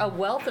 You are a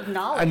wealth of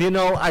knowledge. And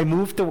I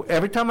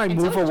every time I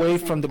move away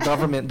from the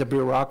government, the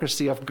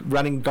bureaucracy of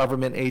running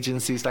government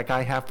agencies, like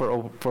I have for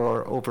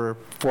over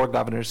 4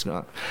 governors.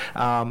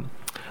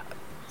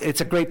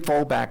 it's a great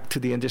fallback to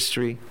the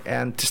industry,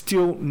 and to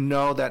still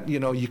know that, you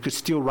know, you could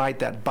still ride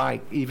that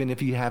bike even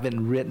if you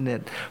haven't ridden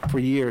it for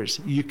years.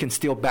 You can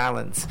still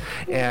balance,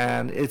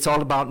 and it's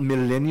all about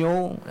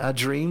millennial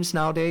dreams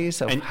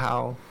nowadays of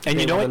how. And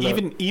you know what?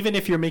 Even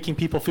if you're making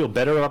people feel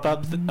better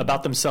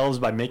about themselves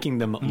by making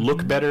them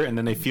look better, and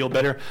then they feel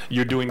better,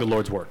 you're doing the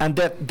Lord's work. And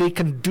that they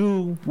can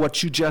do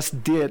what you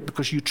just did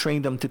because you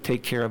trained them to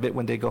take care of it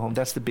when they go home.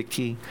 That's the big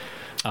key.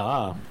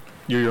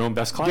 You're your own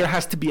best client. There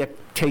has to be a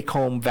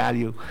take-home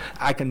value.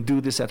 I can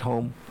do this at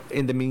home.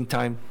 In the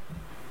meantime.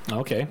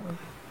 Okay.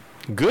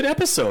 Good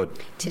episode.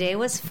 Today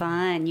was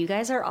fun. You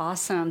guys are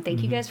awesome.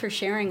 Thank you guys for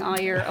sharing all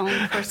your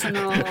own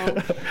personal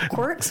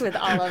quirks with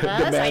all of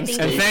us. And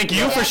thank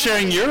you for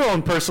sharing your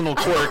own personal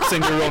quirks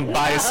and your own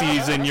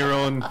biases and your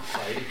own.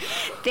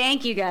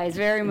 Thank you guys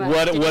very much.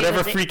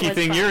 Whatever freaky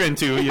thing you're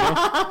into, you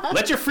know.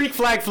 Let your freak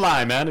flag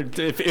fly, man.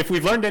 If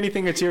we've learned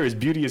anything, it's here is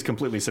beauty is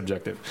completely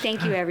subjective.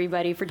 Thank you,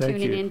 everybody, for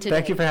tuning in today.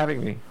 Thank you for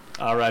having me.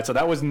 All right, so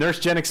that was Nurse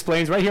Jen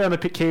Explains right here on the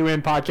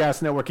KWN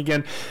Podcast Network.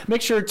 Again,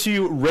 make sure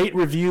to rate,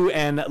 review,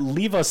 and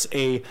leave us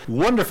a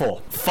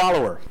wonderful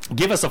follower.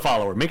 Give us a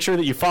follower. Make sure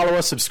that you follow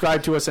us,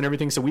 subscribe to us, and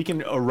everything so we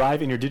can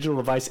arrive in your digital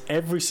device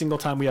every single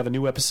time we have a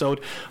new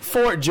episode.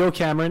 For Joe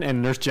Cameron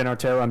and Nurse Jen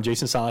Artero, I'm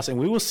Jason Salas, and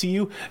we will see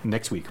you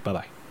next week.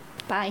 Bye-bye.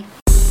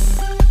 Bye.